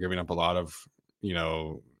Chargers are giving up a lot of,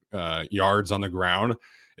 yards on the ground.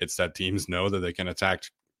 It's that teams know that they can attack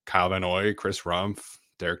Kyle Van Noy, Chris Rumph,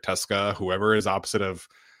 Derek Tuska, whoever is opposite of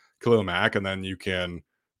Khalil Mack, and then you can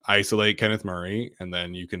isolate Kenneth Murray, and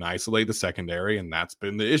then you can isolate the secondary, and that's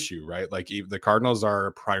been the issue, right? Like the Cardinals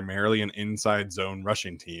are primarily an inside zone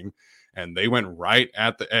rushing team, and they went right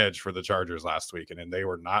at the edge for the Chargers last week, and they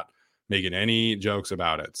were not making any jokes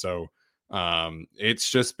about it. So it's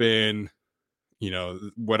just been,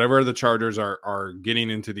 whatever the Chargers are getting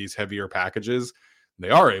into these heavier packages, they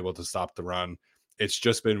are able to stop the run. It's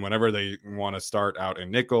just been whenever they want to start out in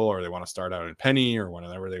nickel, or they want to start out in penny, or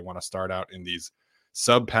whenever they want to start out in these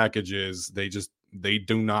sub packages, they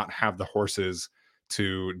do not have the horses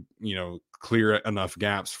to, clear enough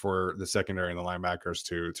gaps for the secondary and the linebackers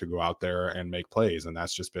to go out there and make plays. And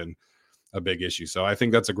that's just been a big issue. So I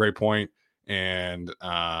think that's a great point. And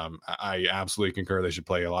I absolutely concur. They should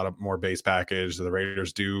play a lot of more base package. The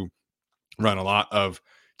Raiders do run a lot of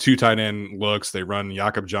 2 tight end looks. They run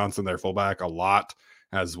Jakob Johnson, their fullback, a lot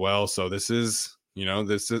as well. So this is,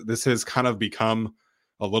 this has kind of become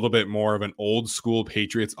a little bit more of an old school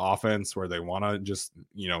Patriots offense where they want to just,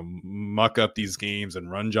 muck up these games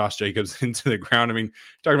and run Josh Jacobs into the ground. I mean,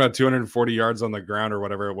 talking about 240 yards on the ground or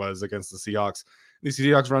whatever it was against the Seahawks. The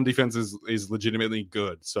Seahawks run defense is legitimately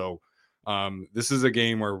good. So this is a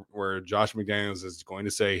game where Josh McDaniels is going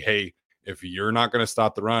to say, hey, if you're not going to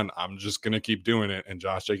stop the run, I'm just going to keep doing it. And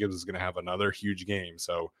Josh Jacobs is going to have another huge game.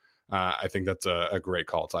 So I think that's a great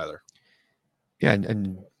call, Tyler. Yeah,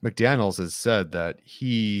 and McDaniels has said that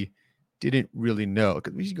he didn't really know,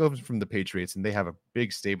 because he goes from the Patriots and they have a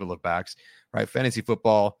big stable of backs, right? Fantasy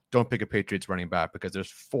football, don't pick a Patriots running back because there's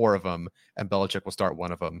 4 of them and Belichick will start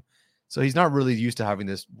one of them. So he's not really used to having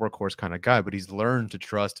this workhorse kind of guy, but he's learned to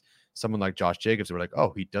trust someone like Josh Jacobs. We're like,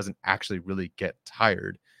 oh, he doesn't actually really get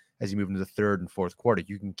tired as you move into the third and fourth quarter.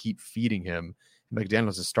 You can keep feeding him.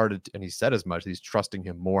 McDaniels has started, and he said as much, he's trusting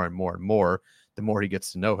him more and more and more the more he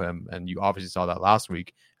gets to know him. And you obviously saw that last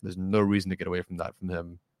week. There's no reason to get away from that from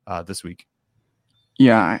him this week.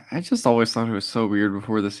 Yeah, I just always thought it was so weird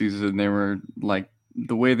before the season. They were like,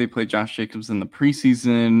 the way they played Josh Jacobs in the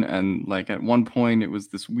preseason, and like at one point it was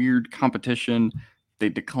this weird competition. They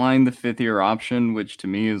declined the 5th-year option, which to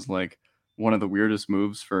me is like one of the weirdest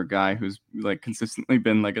moves for a guy who's like consistently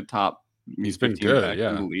been like a top. He's been good,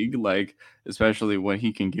 in the league, like especially what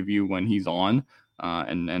he can give you when he's on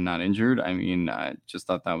and not injured. I mean, I just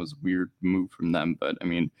thought that was a weird move from them. But I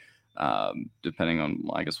mean, depending on,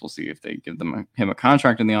 I guess we'll see if they give him a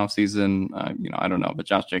contract in the offseason. I don't know, but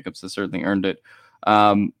Josh Jacobs has certainly earned it.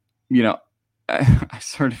 I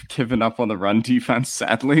sort of given up on the run defense,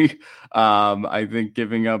 sadly. I think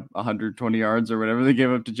giving up 120 yards or whatever they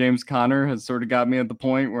gave up to James Conner has sort of got me at the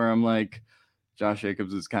point where I'm like, Josh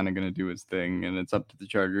Jacobs is kind of going to do his thing, and it's up to the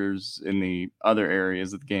Chargers in the other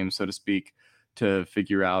areas of the game, so to speak, to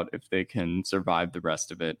figure out if they can survive the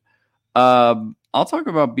rest of it. I'll talk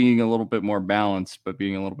about being a little bit more balanced, but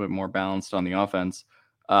being a little bit more balanced on the offense.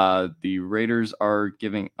 The Raiders are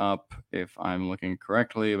giving up, if I'm looking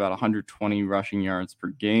correctly, about 120 rushing yards per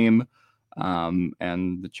game.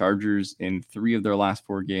 And the Chargers in 3 of their last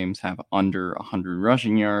 4 games have under 100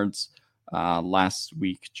 rushing yards. Last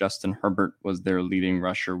week, Justin Herbert was their leading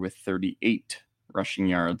rusher with 38 rushing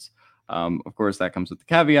yards. Of course, that comes with the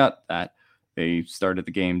caveat that they started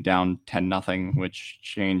the game down 10-0, which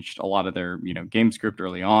changed a lot of their game script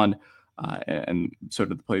early on, and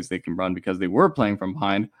sort of the plays they can run because they were playing from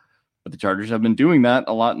behind. But the Chargers have been doing that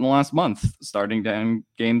a lot in the last month, starting down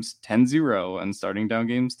games 10-0 and starting down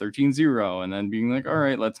games 13-0, and then being like, all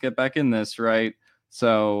right, let's get back in this, right?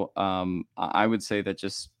 So I would say that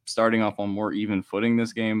just starting off on more even footing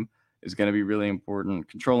this game is going to be really important.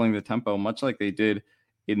 Controlling the tempo, much like they did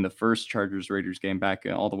in the first Chargers-Raiders game back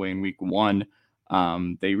all the way in week 1.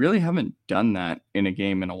 They really haven't done that in a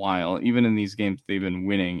game in a while. Even in these games they've been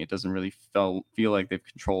winning, it doesn't really feel like they've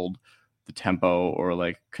controlled the tempo or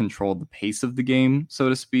like controlled the pace of the game, so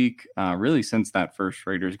to speak, really since that first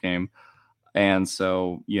Raiders game. And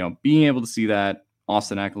so, being able to see that,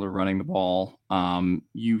 Austin Eckler running the ball,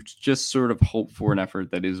 you just sort of hope for an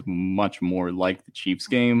effort that is much more like the Chiefs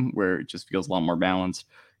game, where it just feels a lot more balanced.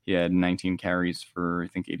 He had 19 carries for, I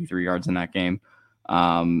think, 83 yards in that game.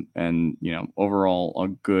 And, overall a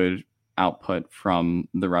good output from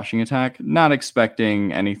the rushing attack. Not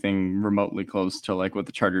expecting anything remotely close to like what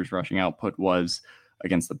the Chargers rushing output was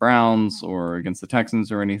against the Browns or against the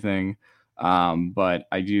Texans or anything. But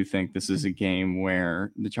I do think this is a game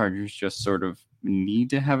where the Chargers just sort of need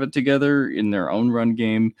to have it together in their own run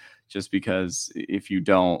game, just because if you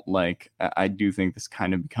don't, I do think this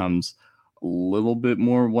kind of becomes a little bit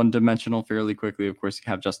more one-dimensional fairly quickly. Of course, you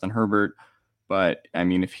have Justin Herbert, But I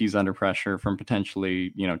mean, if he's under pressure from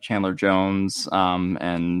potentially, Chandler Jones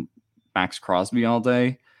and Max Crosby all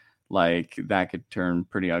day, like that could turn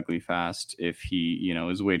pretty ugly fast if he,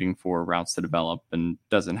 is waiting for routes to develop and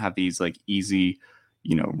doesn't have these like easy,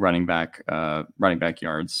 running back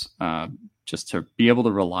yards just to be able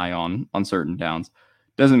to rely on certain downs.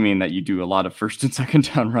 Doesn't mean that you do a lot of first and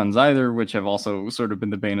second down runs either, which have also sort of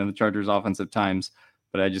been the bane of the Chargers offense at times.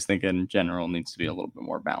 But I just think in general it needs to be a little bit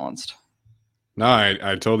more balanced. No, I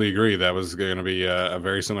totally agree. That was going to be a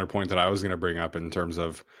very similar point that I was going to bring up in terms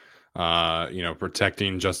of,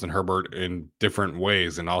 protecting Justin Herbert in different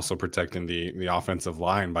ways and also protecting the offensive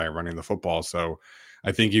line by running the football. So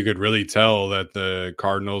I think you could really tell that the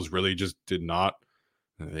Cardinals really just they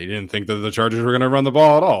didn't think that the Chargers were going to run the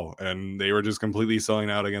ball at all. And they were just completely selling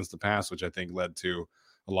out against the pass, which I think led to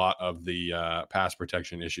a lot of the pass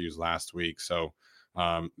protection issues last week. So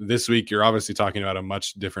this week, you're obviously talking about a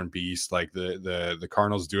much different beast. Like the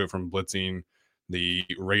Cardinals do it from blitzing. The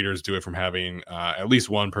Raiders do it from having at least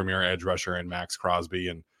one premier edge rusher in Max Crosby.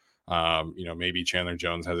 And, maybe Chandler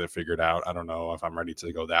Jones has it figured out. I don't know if I'm ready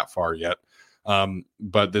to go that far yet.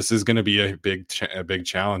 But this is going to be a big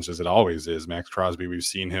challenge, as it always is. Max Crosby, we've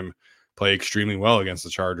seen him play extremely well against the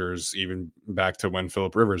Chargers, even back to when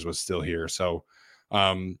Phillip Rivers was still here. So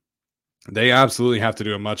they absolutely have to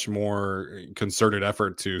do a much more concerted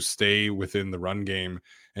effort to stay within the run game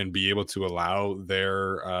and be able to allow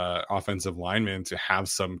their offensive linemen to have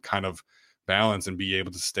some kind of balance and be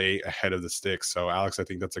able to stay ahead of the sticks. So, Alex, I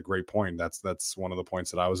think that's a great point. That's one of the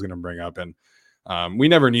points that I was going to bring up. And we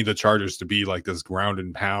never need the Chargers to be like this ground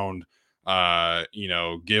and pound,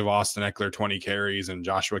 give Austin Eckler 20 carries and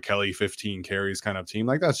Joshua Kelly 15 carries kind of team.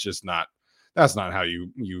 Like that's not how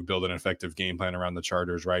you build an effective game plan around the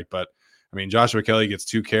Chargers, right? But I mean, Joshua Kelly gets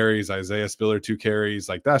 2 carries, Isaiah Spiller 2 carries.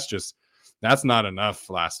 Like that's not enough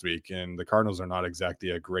last week. And the Cardinals are not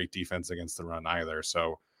exactly a great defense against the run either.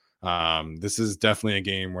 So this is definitely a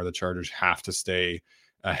game where the Chargers have to stay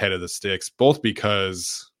ahead of the sticks, both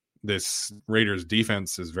because this Raiders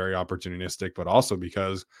defense is very opportunistic, but also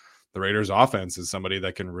because the Raiders offense is somebody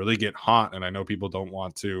that can really get hot. And I know people don't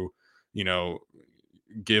want to,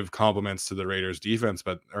 give compliments to the Raiders defense,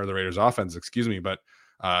 or the Raiders offense, excuse me, but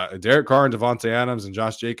Derek Carr and Devontae Adams and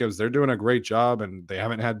Josh Jacobs, they're doing a great job, and they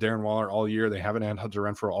haven't had Darren Waller all year. They haven't had Hunter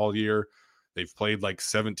Renfrow all year. They've played like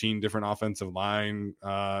 17 different offensive line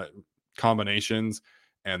combinations,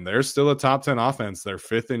 and they're still a top 10 offense. They're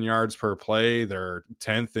 5th in yards per play. They're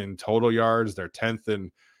 10th in total yards. They're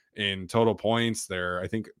 10th in total points. They're, I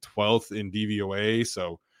think, 12th in DVOA.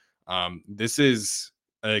 So this is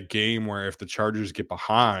a game where if the Chargers get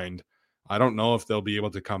behind, I don't know if they'll be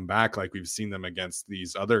able to come back like we've seen them against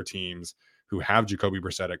these other teams who have Jacoby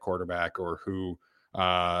Brissett at quarterback, or who,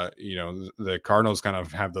 the Cardinals kind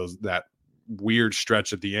of have that weird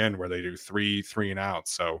stretch at the end where they do three and out.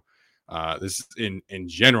 So this in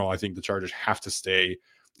general, I think the Chargers have to stay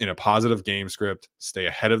in a positive game script, stay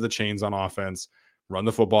ahead of the chains on offense, run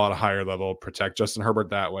the football at a higher level, protect Justin Herbert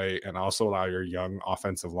that way, and also allow your young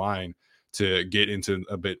offensive line to get into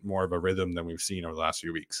a bit more of a rhythm than we've seen over the last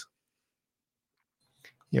few weeks.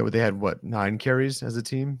 Yeah, they had 9 carries as a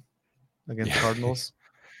team against the Cardinals?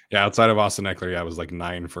 Yeah, outside of Austin Eckler, it was like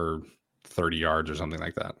 9 for 30 yards or something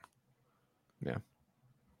like that. Yeah.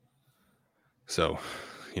 So,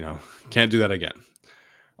 can't do that again.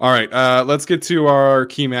 All right, let's get to our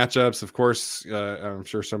key matchups. Of course, I'm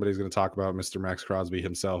sure somebody's going to talk about Mr. Max Crosby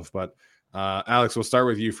himself, but Alex, we'll start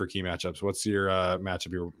with you for key matchups. What's your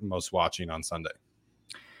matchup you're most watching on Sunday?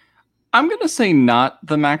 I'm going to say not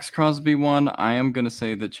the Max Crosby one. I am going to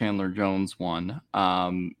say the Chandler Jones one.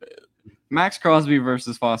 Max Crosby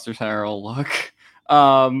versus Foster Sarell. Look,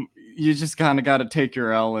 you just kind of got to take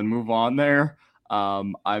your L and move on there.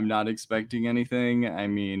 I'm not expecting anything. I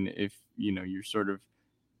mean, if, you're sort of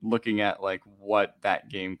looking at like what that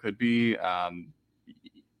game could be,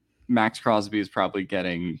 Max Crosby is probably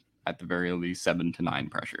getting at the very least 7 to 9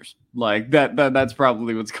 pressures. Like that's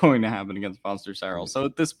probably what's going to happen against Foster Sarell. So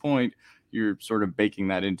at this point, you're sort of baking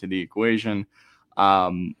that into the equation.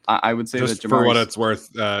 I would say just that for what it's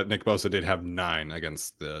worth, Nick Bosa did have 9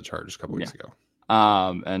 against the Chargers a couple weeks ago.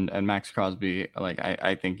 And Max Crosby, like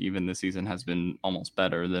I think even this season has been almost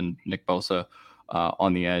better than Nick Bosa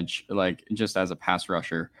on the edge, like just as a pass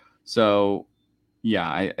rusher. So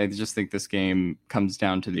yeah, I just think this game comes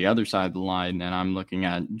down to the other side of the line, and I'm looking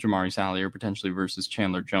at Jamari Sallier potentially versus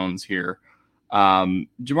Chandler Jones here.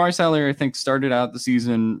 Jamari Sallier, I think, started out the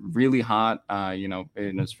season really hot.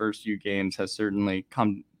 In his first few games has certainly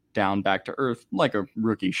come down back to earth like a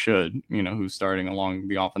rookie should, who's starting along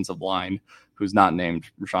the offensive line, who's not named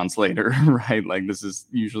Rashawn Slater, right? Like this is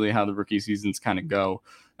usually how the rookie seasons kind of go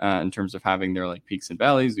in terms of having their like peaks and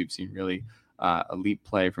valleys. We've seen really elite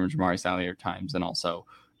play from Jamaree Salyer at times, and also,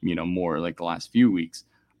 more like the last few weeks.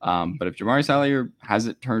 But if Jamaree Salyer has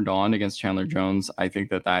it turned on against Chandler Jones, I think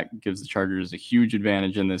that gives the Chargers a huge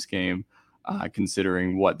advantage in this game,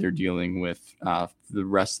 considering what they're dealing with the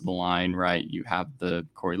rest of the line, right? You have the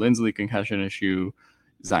Corey Linsley concussion issue,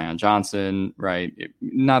 Zion Johnson, right?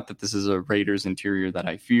 Not that this is a Raiders interior that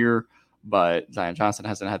I fear, but Zion Johnson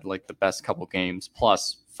hasn't had like the best couple games.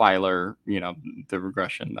 Plus Filer, the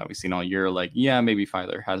regression that we've seen all year. Like, yeah, maybe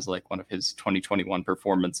Filer has like one of his 2021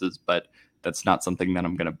 performances, but that's not something that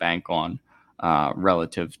I'm going to bank on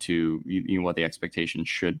relative to what the expectation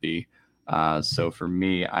should be. So for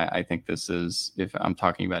me, I think this is, if I'm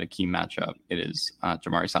talking about a key matchup, it is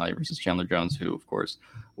Jamaree Salyer versus Chandler Jones, who of course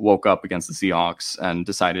woke up against the Seahawks and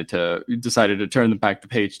decided to turn back the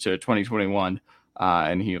page to 2021.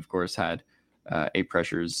 And he of course had 8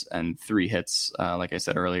 pressures and 3 hits, like I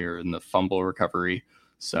said earlier, in the fumble recovery.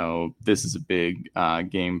 So this is a big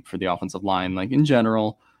game for the offensive line, like in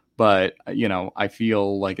general. But, I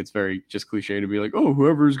feel like it's very just cliche to be like, oh,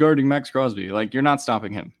 whoever's guarding Max Crosby, like you're not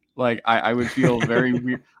stopping him. Like I would feel very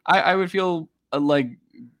weird. I would feel like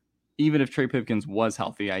even if Trey Pipkins was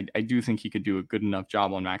healthy, I do think he could do a good enough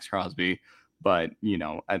job on Max Crosby. But,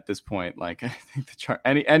 at this point, like I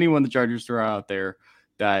think anyone the Chargers throw out there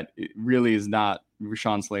that really is not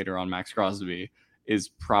Rashawn Slater on Max Crosby is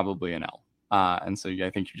probably an L. And so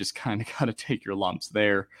I think you just kind of got to take your lumps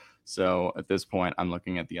there. So at this point, I'm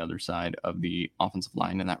looking at the other side of the offensive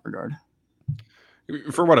line in that regard.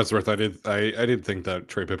 For what it's worth, I did think that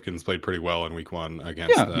Trey Pipkins played pretty well in week 1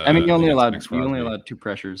 against. Yeah, I mean, you only allowed 2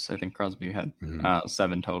 pressures. I think Crosby had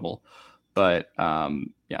 7 total. But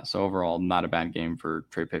so overall, not a bad game for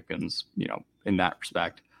Trey Pipkins, in that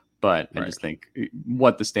respect. But I just think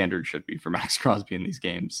what the standard should be for Max Crosby in these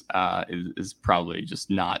games is probably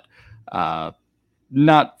just not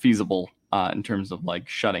feasible in terms of like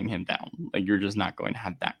shutting him down. Like you're just not going to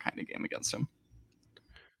have that kind of game against him.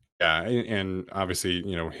 Yeah, and obviously,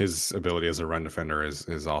 his ability as a run defender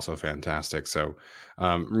is also fantastic. So,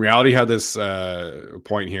 Reality had this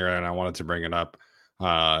point here, and I wanted to bring it up.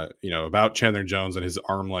 About Chandler Jones and his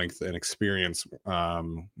arm length and experience,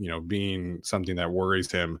 being something that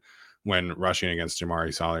worries him when rushing against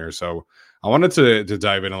Jamaree Salyer. So, I wanted to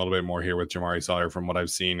dive in a little bit more here with Jamaree Salyer from what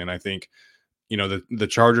I've seen, and I think the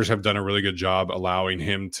Chargers have done a really good job allowing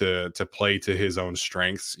him to play to his own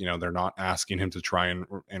strengths. They're not asking him to try and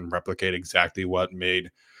replicate exactly what made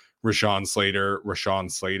Rashawn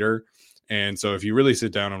Slater. And so if you really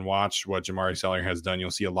sit down and watch what Jamaree Salyer has done, you'll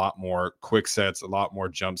see a lot more quick sets, a lot more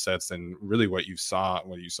jump sets than really what you saw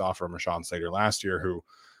from Rashawn Slater last year, who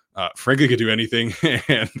frankly could do anything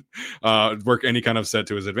and work any kind of set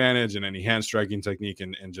to his advantage and any hand striking technique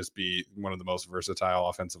and just be one of the most versatile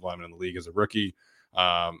offensive linemen in the league as a rookie,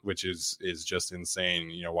 which is just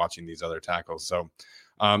insane, watching these other tackles. So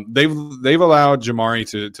they've allowed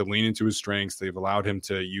Jamaree to lean into his strengths. They've allowed him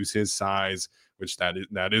to use his size, which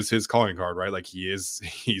that is his calling card, right? Like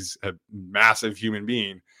he's a massive human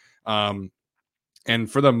being.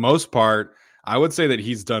 And for the most part, I would say that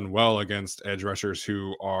he's done well against edge rushers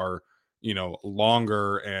who are,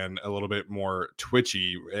 longer and a little bit more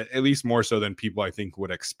twitchy, at least more so than people I think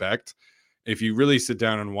would expect. If you really sit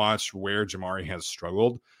down and watch where Jamaree has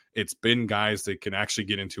struggled, it's been guys that can actually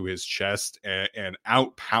get into his chest and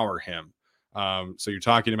outpower him. So you're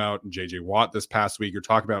talking about JJ Watt this past week. You're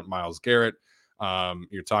talking about Myles Garrett.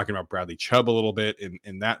 You're talking about Bradley Chubb a little bit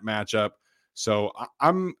in that matchup. So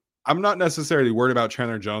I'm not necessarily worried about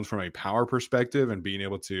Chandler Jones from a power perspective and being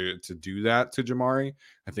able to do that to Jamaree.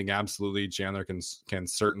 I think absolutely Chandler can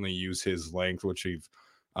certainly use his length, which he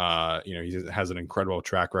has an incredible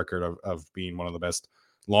track record of being one of the best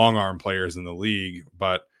long arm players in the league.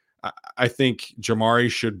 But I think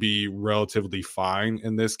Jamaree should be relatively fine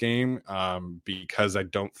in this game because I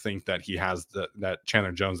don't think that he has that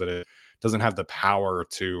Chandler Jones that it doesn't have the power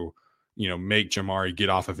to make Jamaree get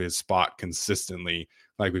off of his spot consistently,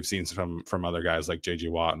 like we've seen from other guys like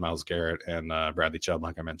JJ Watt, Myles Garrett, and Bradley Chubb,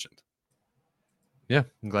 like I mentioned. Yeah,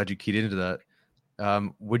 I'm glad you keyed into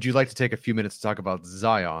that. Would you like to take a few minutes to talk about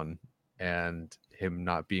Zion and him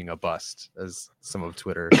not being a bust, as some of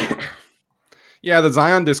Twitter? Yeah, the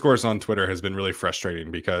Zion discourse on Twitter has been really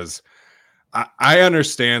frustrating because I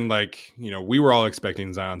understand, we were all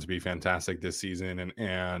expecting Zion to be fantastic this season,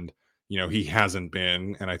 and he hasn't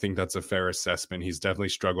been, and I think that's a fair assessment. He's definitely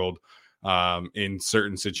struggled in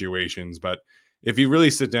certain situations, but if you really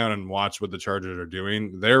sit down and watch what the Chargers are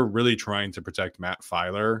doing, they're really trying to protect Matt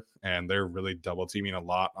Filer, and they're really double teaming a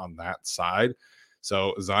lot on that side.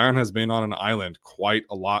 So Zion has been on an island quite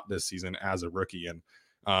a lot this season as a rookie. And,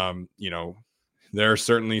 there are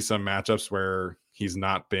certainly some matchups where he's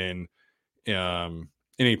not been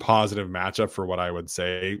any positive matchup for what I would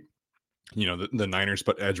say. The Niners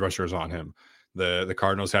put edge rushers on him. The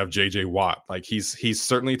Cardinals have JJ Watt. Like he's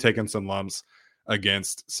certainly taken some lumps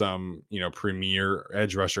against some, premier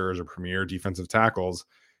edge rushers or premier defensive tackles.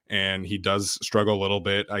 And he does struggle a little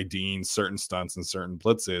bit IDing certain stunts and certain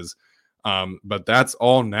blitzes. But that's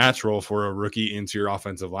all natural for a rookie interior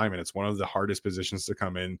offensive lineman. It's one of the hardest positions to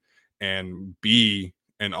come in and be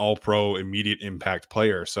an all-pro immediate impact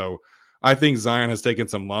player. So I think Zion has taken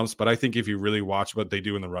some lumps, but I think if you really watch what they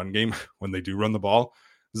do in the run game, when they do run the ball,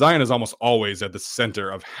 Zion is almost always at the center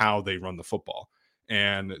of how they run the football.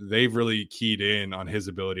 And they've really keyed in on his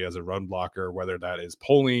ability as a run blocker, whether that is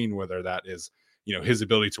pulling, whether that is, his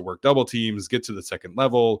ability to work double teams, get to the second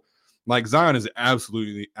level. Like Zion is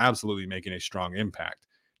absolutely making a strong impact.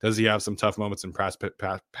 Does he have some tough moments in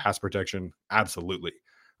pass protection? Absolutely.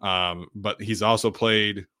 But he's also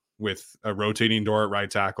played with a rotating door at right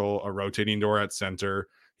tackle, a rotating door at center.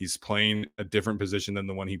 He's playing a different position than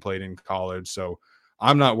the one he played in college. So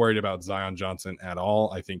I'm not worried about Zion Johnson at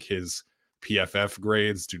all. I think his PFF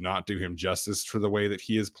grades do not do him justice for the way that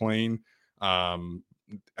he is playing.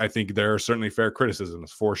 I think there are certainly fair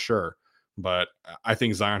criticisms for sure, but I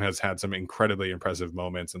think Zion has had some incredibly impressive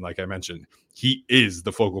moments. And like I mentioned, he is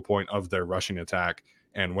the focal point of their rushing attack.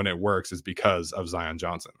 And when it works, is because of Zion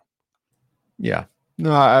Johnson. Yeah,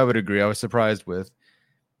 no, I would agree. I was surprised with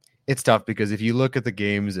it's tough because if you look at the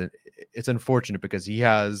games, it's unfortunate because he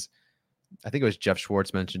has, I think it was Jeff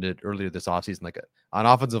Schwartz mentioned it earlier this offseason, like an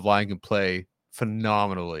offensive line can play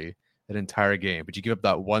phenomenally an entire game, but you give up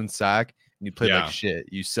that one sack and you play like shit,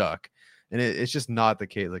 you suck. And it's just not the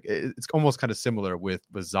case. Like it's almost kind of similar with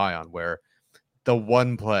Zion, where the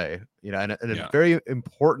one play, and very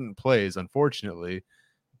important plays, unfortunately,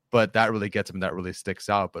 but that really gets him. That really sticks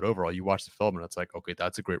out. But overall, you watch the film and it's like, okay,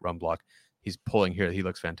 that's a great run block. He's pulling here. He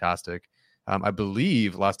looks fantastic. I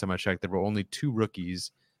believe last time I checked, there were only 2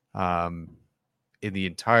 rookies in the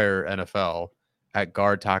entire NFL at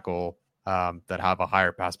guard tackle that have a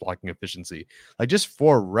higher pass blocking efficiency. Like just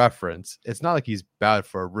for reference, it's not like he's bad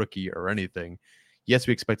for a rookie or anything. Yes,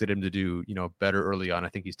 we expected him to do, better early on. I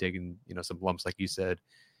think he's taken, some lumps, like you said.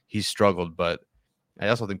 He's struggled, but I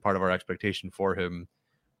also think part of our expectation for him,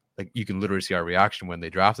 like you can literally see our reaction when they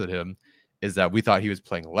drafted him, is that we thought he was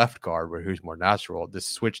playing left guard where he was more natural. This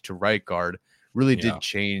switch to right guard really did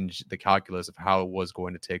change the calculus of how it was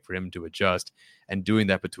going to take for him to adjust, and doing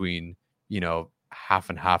that between, half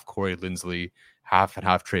and half Corey Linsley, half and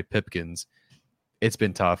half Trey Pipkins. It's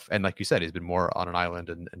been tough. And like you said, he's been more on an island,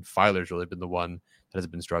 and Filer's really been the one that has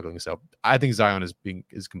been struggling. So I think Zion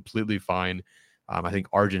is completely fine. I think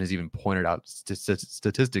Arjun has even pointed out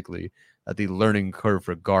statistically that the learning curve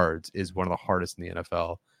for guards is one of the hardest in the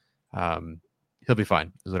NFL. He'll be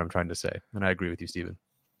fine, is what I'm trying to say. And I agree with you, Steven.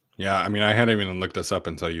 Yeah, I mean, I hadn't even looked this up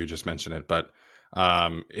until you just mentioned it. But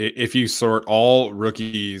if you sort all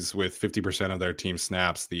rookies with 50% of their team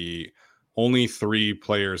snaps, the only 3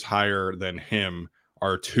 players higher than him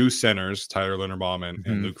are 2 centers, Tyler Linderbaum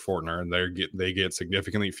and Luke Fortner, and they get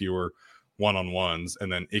significantly fewer one-on-ones.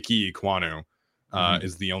 And then Ike Ekwonu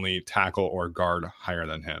is the only tackle or guard higher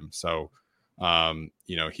than him. So,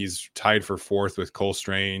 he's tied for 4th with Cole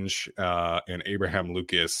Strange and Abraham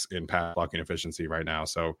Lucas in pass blocking efficiency right now.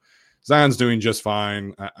 So Zion's doing just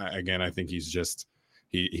fine. I think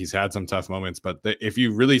he's had some tough moments, but if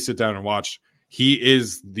you really sit down and watch, he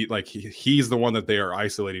is he's the one that they are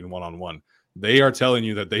isolating one-on-one. They are telling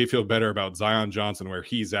you that they feel better about Zion Johnson, where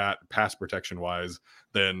he's at pass protection wise,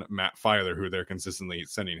 than Matt Filer, who they're consistently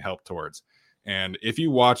sending help towards. And if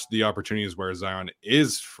you watch the opportunities where Zion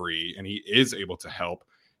is free and he is able to help,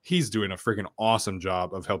 he's doing a freaking awesome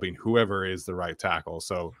job of helping whoever is the right tackle.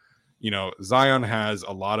 So, Zion has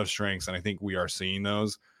a lot of strengths, and I think we are seeing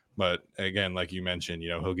those. But again, like you mentioned,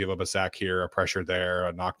 he'll give up a sack here, a pressure there,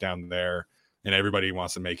 a knockdown there, and everybody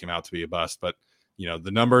wants to make him out to be a bust. But,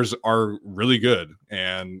 the numbers are really good,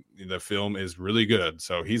 and the film is really good.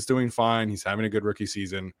 So he's doing fine. He's having a good rookie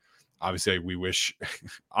season. Obviously, we wish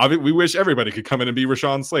everybody could come in and be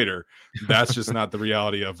Rashawn Slater. That's just not the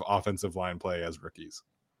reality of offensive line play as rookies.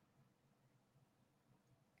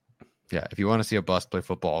 Yeah, if you want to see a bust play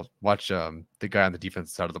football, watch the guy on the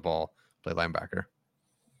defensive side of the ball play linebacker.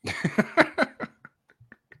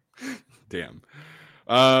 Damn.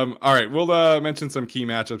 All right, we'll mention some key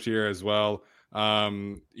matchups here as well.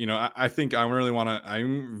 I think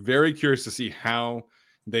I'm very curious to see how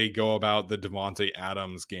they go about the Davante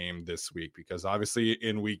Adams game this week, because obviously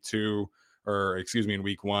in week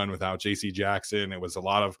 1 without JC Jackson, it was a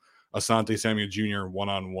lot of Asante Samuel Jr.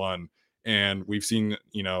 one-on-one. And we've seen,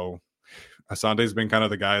 Asante's been kind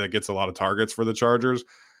of the guy that gets a lot of targets for the Chargers.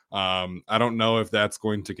 I don't know if that's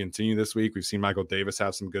going to continue this week. We've seen Michael Davis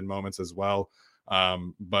have some good moments as well.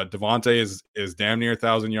 But Davante is damn near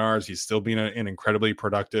 1,000 yards. He's still being an incredibly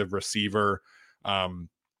productive receiver.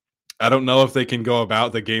 I don't know if they can go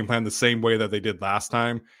about the game plan the same way that they did last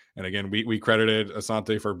time. And again, we credited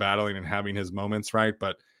Asante for battling and having his moments, right?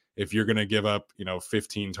 But if you're going to give up,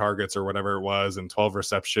 15 targets or whatever it was and 12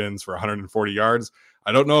 receptions for 140 yards,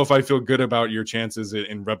 I don't know if I feel good about your chances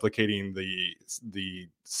in replicating the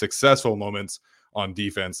successful moments on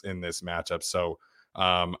defense in this matchup. So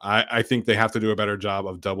I think they have to do a better job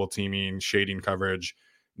of double teaming, shading coverage,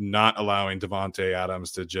 not allowing Davante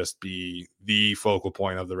Adams to just be the focal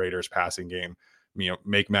point of the Raiders passing game.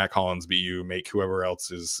 Make Matt Collins beat you, make whoever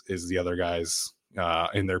else is the other guys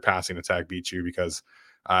in their passing attack beat you, because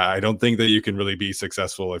I don't think that you can really be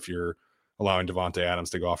successful if you're allowing Davante Adams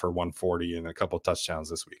to go off for 140 and a couple touchdowns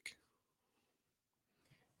this week.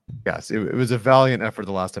 Yes, it was a valiant effort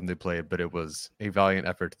the last time they played, but it was a valiant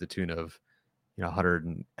effort to the tune of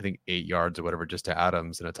 108 yards or whatever just to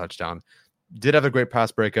Adams and a touchdown. Did have a great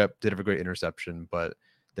pass breakup, did have a great interception, but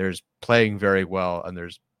there's playing very well, and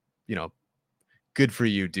there's good for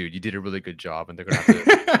you, dude. You did a really good job, and they're gonna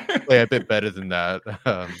have to play a bit better than that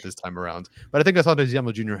this time around. But I think Asante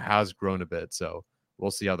Samuel Jr. has grown a bit, so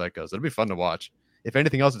we'll see how that goes. It'll be fun to watch. If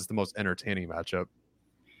anything else, it's the most entertaining matchup.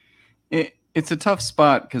 It's a tough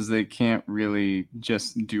spot because they can't really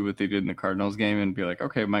just do what they did in the Cardinals game and be like,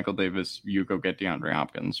 okay, Michael Davis, you go get DeAndre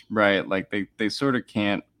Hopkins, right? Like they sort of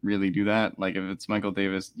can't really do that. Like if it's Michael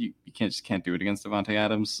Davis, you can't do it against Davante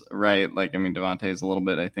Adams, right? Like, I mean, Davante is a little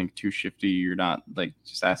bit, I think, too shifty. You're not like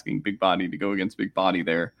just asking big body to go against big body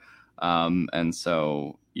there. And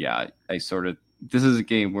so, yeah, this is a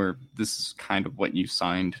game where this is kind of what you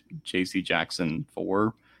signed JC Jackson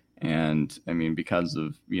for. And I mean, because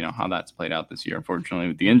of, how that's played out this year, unfortunately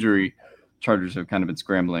with the injury, Chargers have kind of been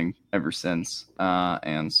scrambling ever since.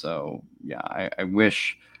 And so, yeah, I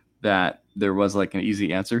wish that there was like an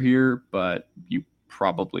easy answer here, but you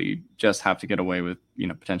probably just have to get away with,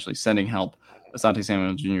 potentially sending help Asante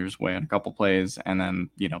Samuel Jr.'s way on a couple plays, and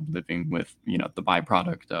then, living with, the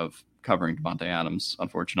byproduct of covering Davante Adams,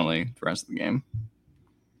 unfortunately, the rest of the game.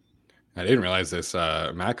 I didn't realize this.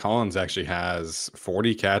 Matt Collins actually has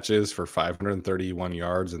 40 catches for 531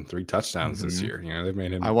 yards and 3 touchdowns this year. They've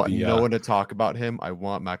made him. I want no one to talk about him. I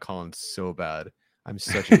want Matt Collins so bad. I'm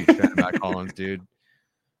such a big fan of Matt Collins, dude.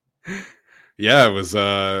 Yeah, it was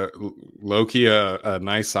low-key a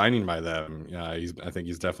nice signing by them. I think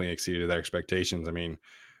he's definitely exceeded their expectations. I mean,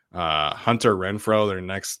 Hunter Renfrow, their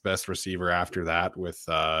next best receiver after that, with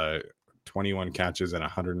 21 catches and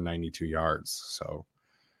 192 yards. So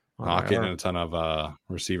not getting a ton of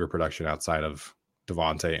receiver production outside of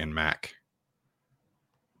Davante and Mac.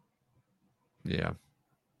 Yeah.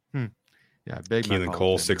 Yeah, big. Keelan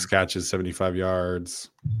Cole, 6 catches, 75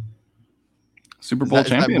 yards. Super Bowl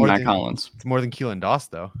champion Matt Collins. It's more than Keelan Doss,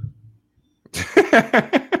 though.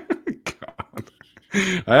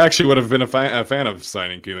 I actually would have been a fan of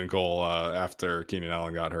signing Keelan Cole after Keenan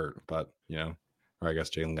Allen got hurt, but or I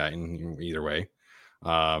guess Jalen Guyton. Either way,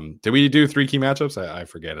 did we do 3 key matchups? I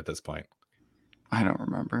forget at this point. I don't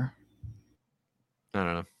remember. I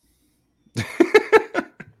don't know.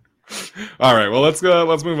 All right, well,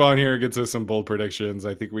 let's move on here and get to some bold predictions.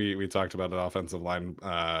 I think we talked about the offensive line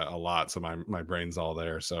a lot, so my brain's all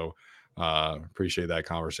there. So appreciate that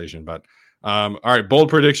conversation. But all right, bold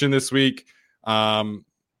prediction this week.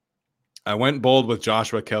 I went bold with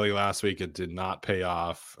Joshua Kelly last week. It did not pay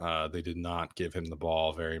off. They did not give him the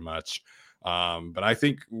ball very much. But I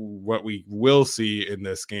think what we will see in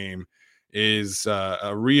this game is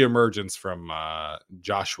a reemergence from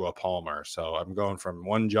Joshua Palmer. So I'm going from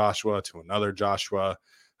one Joshua to another Joshua.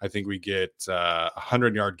 I think we get a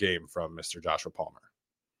 100-yard game from Mr. Joshua Palmer.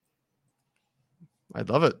 I'd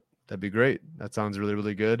love it. That'd be great. That sounds really,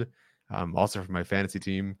 really good. Also for my fantasy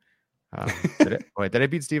team. Did I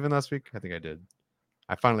beat Steven last week? I think I did.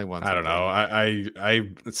 I finally won. I don't know.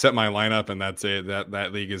 I set my lineup and that's it.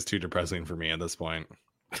 That league is too depressing for me at this point.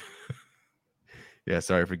 Yeah,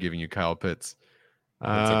 sorry for giving you Kyle Pitts.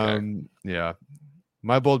 Okay. Yeah.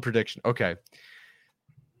 My bold prediction. Okay.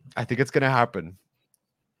 I think it's gonna happen.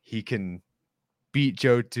 He can beat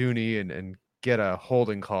Joe Thuney and get a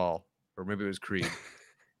holding call, or maybe it was Creed.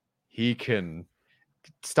 He can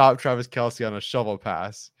stop Travis Kelce on a shovel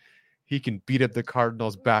pass. he can beat up the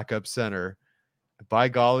Cardinals' backup center. By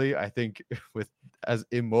golly, I think with as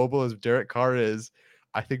immobile as Derek Carr is,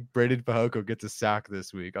 I think Braden Fehoko gets a sack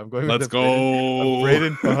this week. I'm going Let's with go.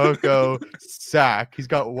 Braden Fehoko sack. He's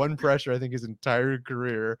got one pressure, I think, his entire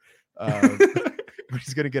career. But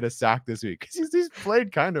he's going to get a sack this week because he's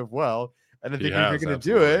played kind of well. And I think if you're going to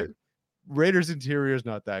do it, Raiders interior is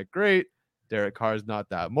not that great. Derek Carr is not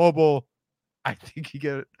that mobile. I think you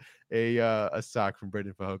get a sack from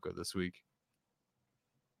Braden Fehoko this week.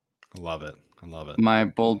 I love it. My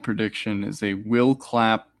bold prediction is a Will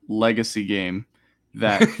Clapp legacy game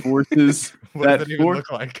that forces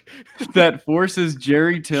that forces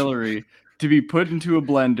Jerry Tillery to be put into a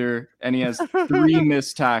blender, and he has 3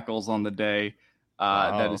 missed tackles on the day.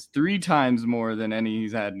 Wow. That is 3 times more than any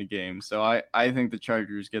he's had in a game. So I think the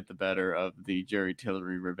Chargers get the better of the Jerry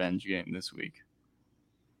Tillery revenge game this week.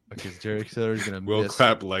 Because Jerry Tillery's going to Will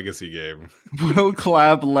Clapp legacy game. Will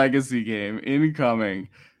Clapp legacy game incoming.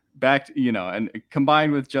 Back to, and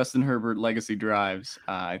combined with Justin Herbert legacy drives,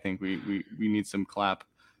 I think we need some Clapp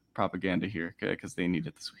propaganda here because they need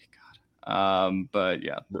it this week. God. But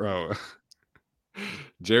yeah, bro.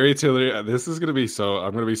 Jerry Tillery, this is gonna be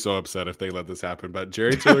I'm gonna be so upset if they let this happen. But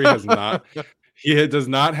Jerry Tillery does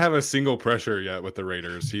not have a single pressure yet with the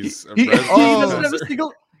Raiders. He doesn't have a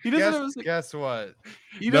single. Guess what?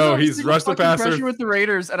 He's rushed the passer with the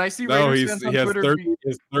Raiders, and I see Raiders fans on Twitter. He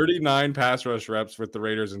has 39 pass rush reps with the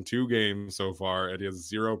Raiders in 2 games so far, and he has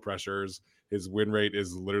 0 pressures. His win rate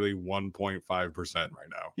is literally 1.5% right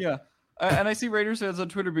now. Yeah, and I see Raiders fans on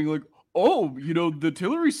Twitter being like, "Oh, the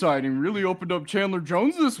Tillery signing really opened up Chandler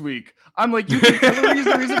Jones this week." I'm like, you think Tillery's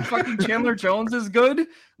the reason fucking Chandler Jones is good?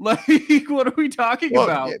 Like, what are we talking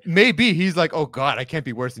about? Maybe he's like, oh God, I can't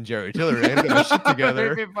be worse than Jerry Tillery. I got my shit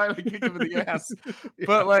together. Maybe finally kick him in the ass. Yeah.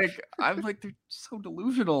 But I'm like, they're so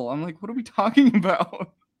delusional. I'm like, what are we talking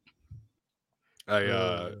about?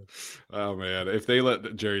 Oh man, if they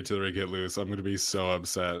let Jerry Tillery get loose, I'm going to be so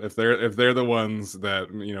upset. If they're the ones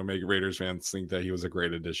that make Raiders fans think that he was a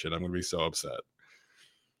great addition, I'm going to be so upset.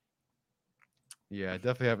 Yeah,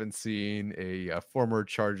 definitely haven't seen a former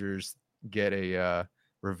Chargers get a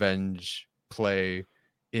revenge play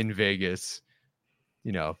in Vegas.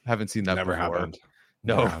 Haven't seen that Never before. Happened.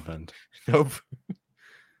 No, Never happened. Nope.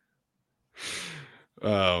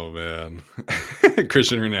 Oh man,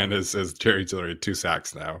 Christian Hernandez says Jerry Tillery 2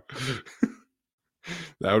 sacks now.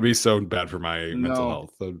 That would be so bad for my mental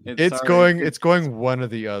health. It's going one or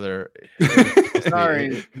the other.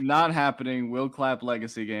 Sorry, not happening. Will Clapp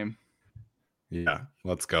legacy game. Yeah,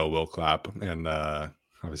 let's go, Will Clapp, and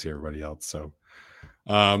obviously everybody else. So,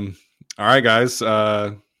 all right, guys.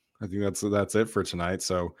 I think that's it for tonight.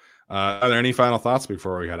 So, are there any final thoughts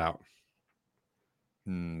before we head out?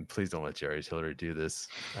 Please don't let Jerry Tillery do this.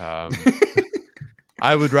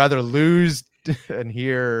 I would rather lose and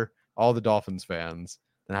hear all the Dolphins fans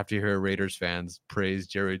than have to hear Raiders fans praise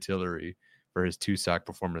Jerry Tillery for his 2-sack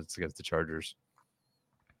performance against the Chargers.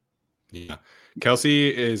 Yeah,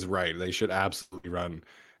 Kelsey is right. They should absolutely run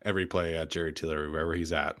every play at Jerry Tillery wherever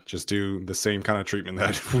he's at. Just do the same kind of treatment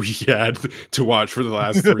that we had to watch for the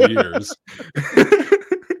last 3 years.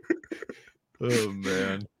 Oh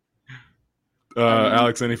man.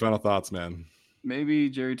 Alex, any final thoughts, man? Maybe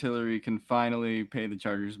Jerry Tillery can finally pay the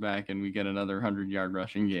Chargers back and we get another 100-yard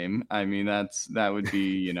rushing game. I mean, that would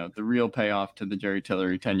be, the real payoff to the Jerry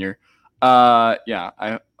Tillery tenure. Yeah,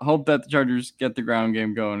 I hope that the Chargers get the ground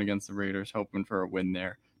game going against the Raiders, hoping for a win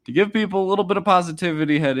there to give people a little bit of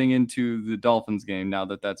positivity heading into the Dolphins game now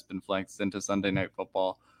that that's been flexed into Sunday Night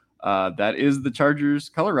Football. That is the Chargers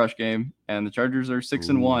color rush game, and the Chargers are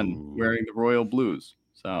 6-1 wearing the royal blues.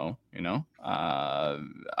 So,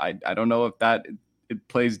 I don't know if it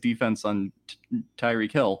plays defense on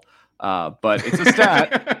Tyreek Hill, but it's a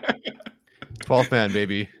stat. 12th man,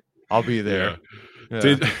 baby. I'll be there.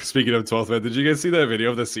 Yeah. Speaking of 12th man, did you guys see that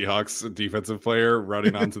video of the Seahawks defensive player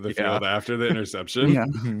running onto the field after the interception? Yeah.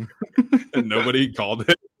 And nobody called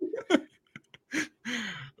it.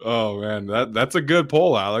 Oh man, that's a good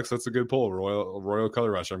poll, Alex. That's a good poll. Royal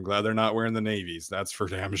color rush. I'm glad they're not wearing the navies. That's for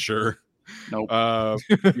damn sure. Nope.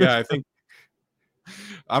 Yeah, I think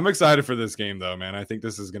I'm excited for this game though, man. I think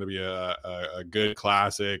this is going to be a good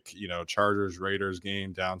classic, Chargers Raiders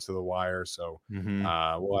game down to the wire. So we'll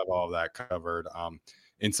have all of that covered.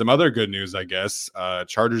 In some other good news, I guess,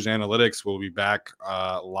 Chargers Analytics will be back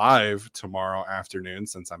live tomorrow afternoon.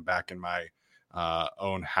 Since I'm back in my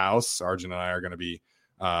own house, Arjun and I are going to be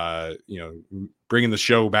bringing the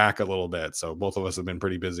show back a little bit. So both of us have been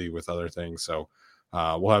pretty busy with other things. So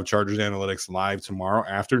we'll have Chargers Analytics live tomorrow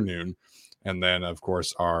afternoon. And then, of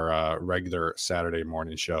course, our regular Saturday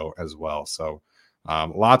morning show as well. So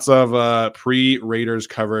Lots of pre-Raiders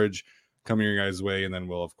coverage coming your guys' way, and then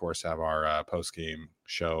we'll of course have our post-game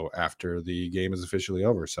show after the game is officially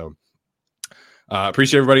over. So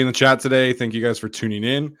appreciate everybody in the chat today. Thank you guys for tuning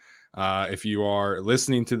in. If you are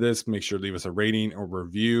listening to this, make sure to leave us a rating or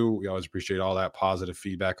review. We always appreciate all that positive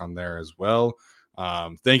feedback on there as well.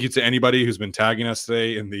 Thank you to anybody who's been tagging us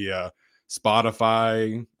today in the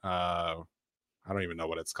Spotify. I don't even know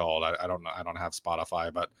what it's called. I don't know. I don't have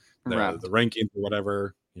Spotify, but the rankings or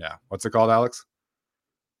whatever. Yeah. What's it called, Alex?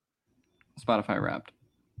 Spotify Wrapped.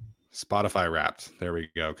 Spotify Wrapped. There we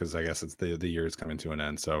go. Because I guess it's the year is coming to an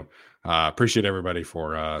end. So appreciate everybody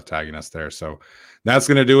for tagging us there. So that's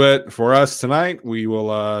going to do it for us tonight. We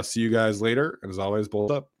will see you guys later. And as always,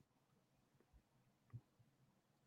 bolt up.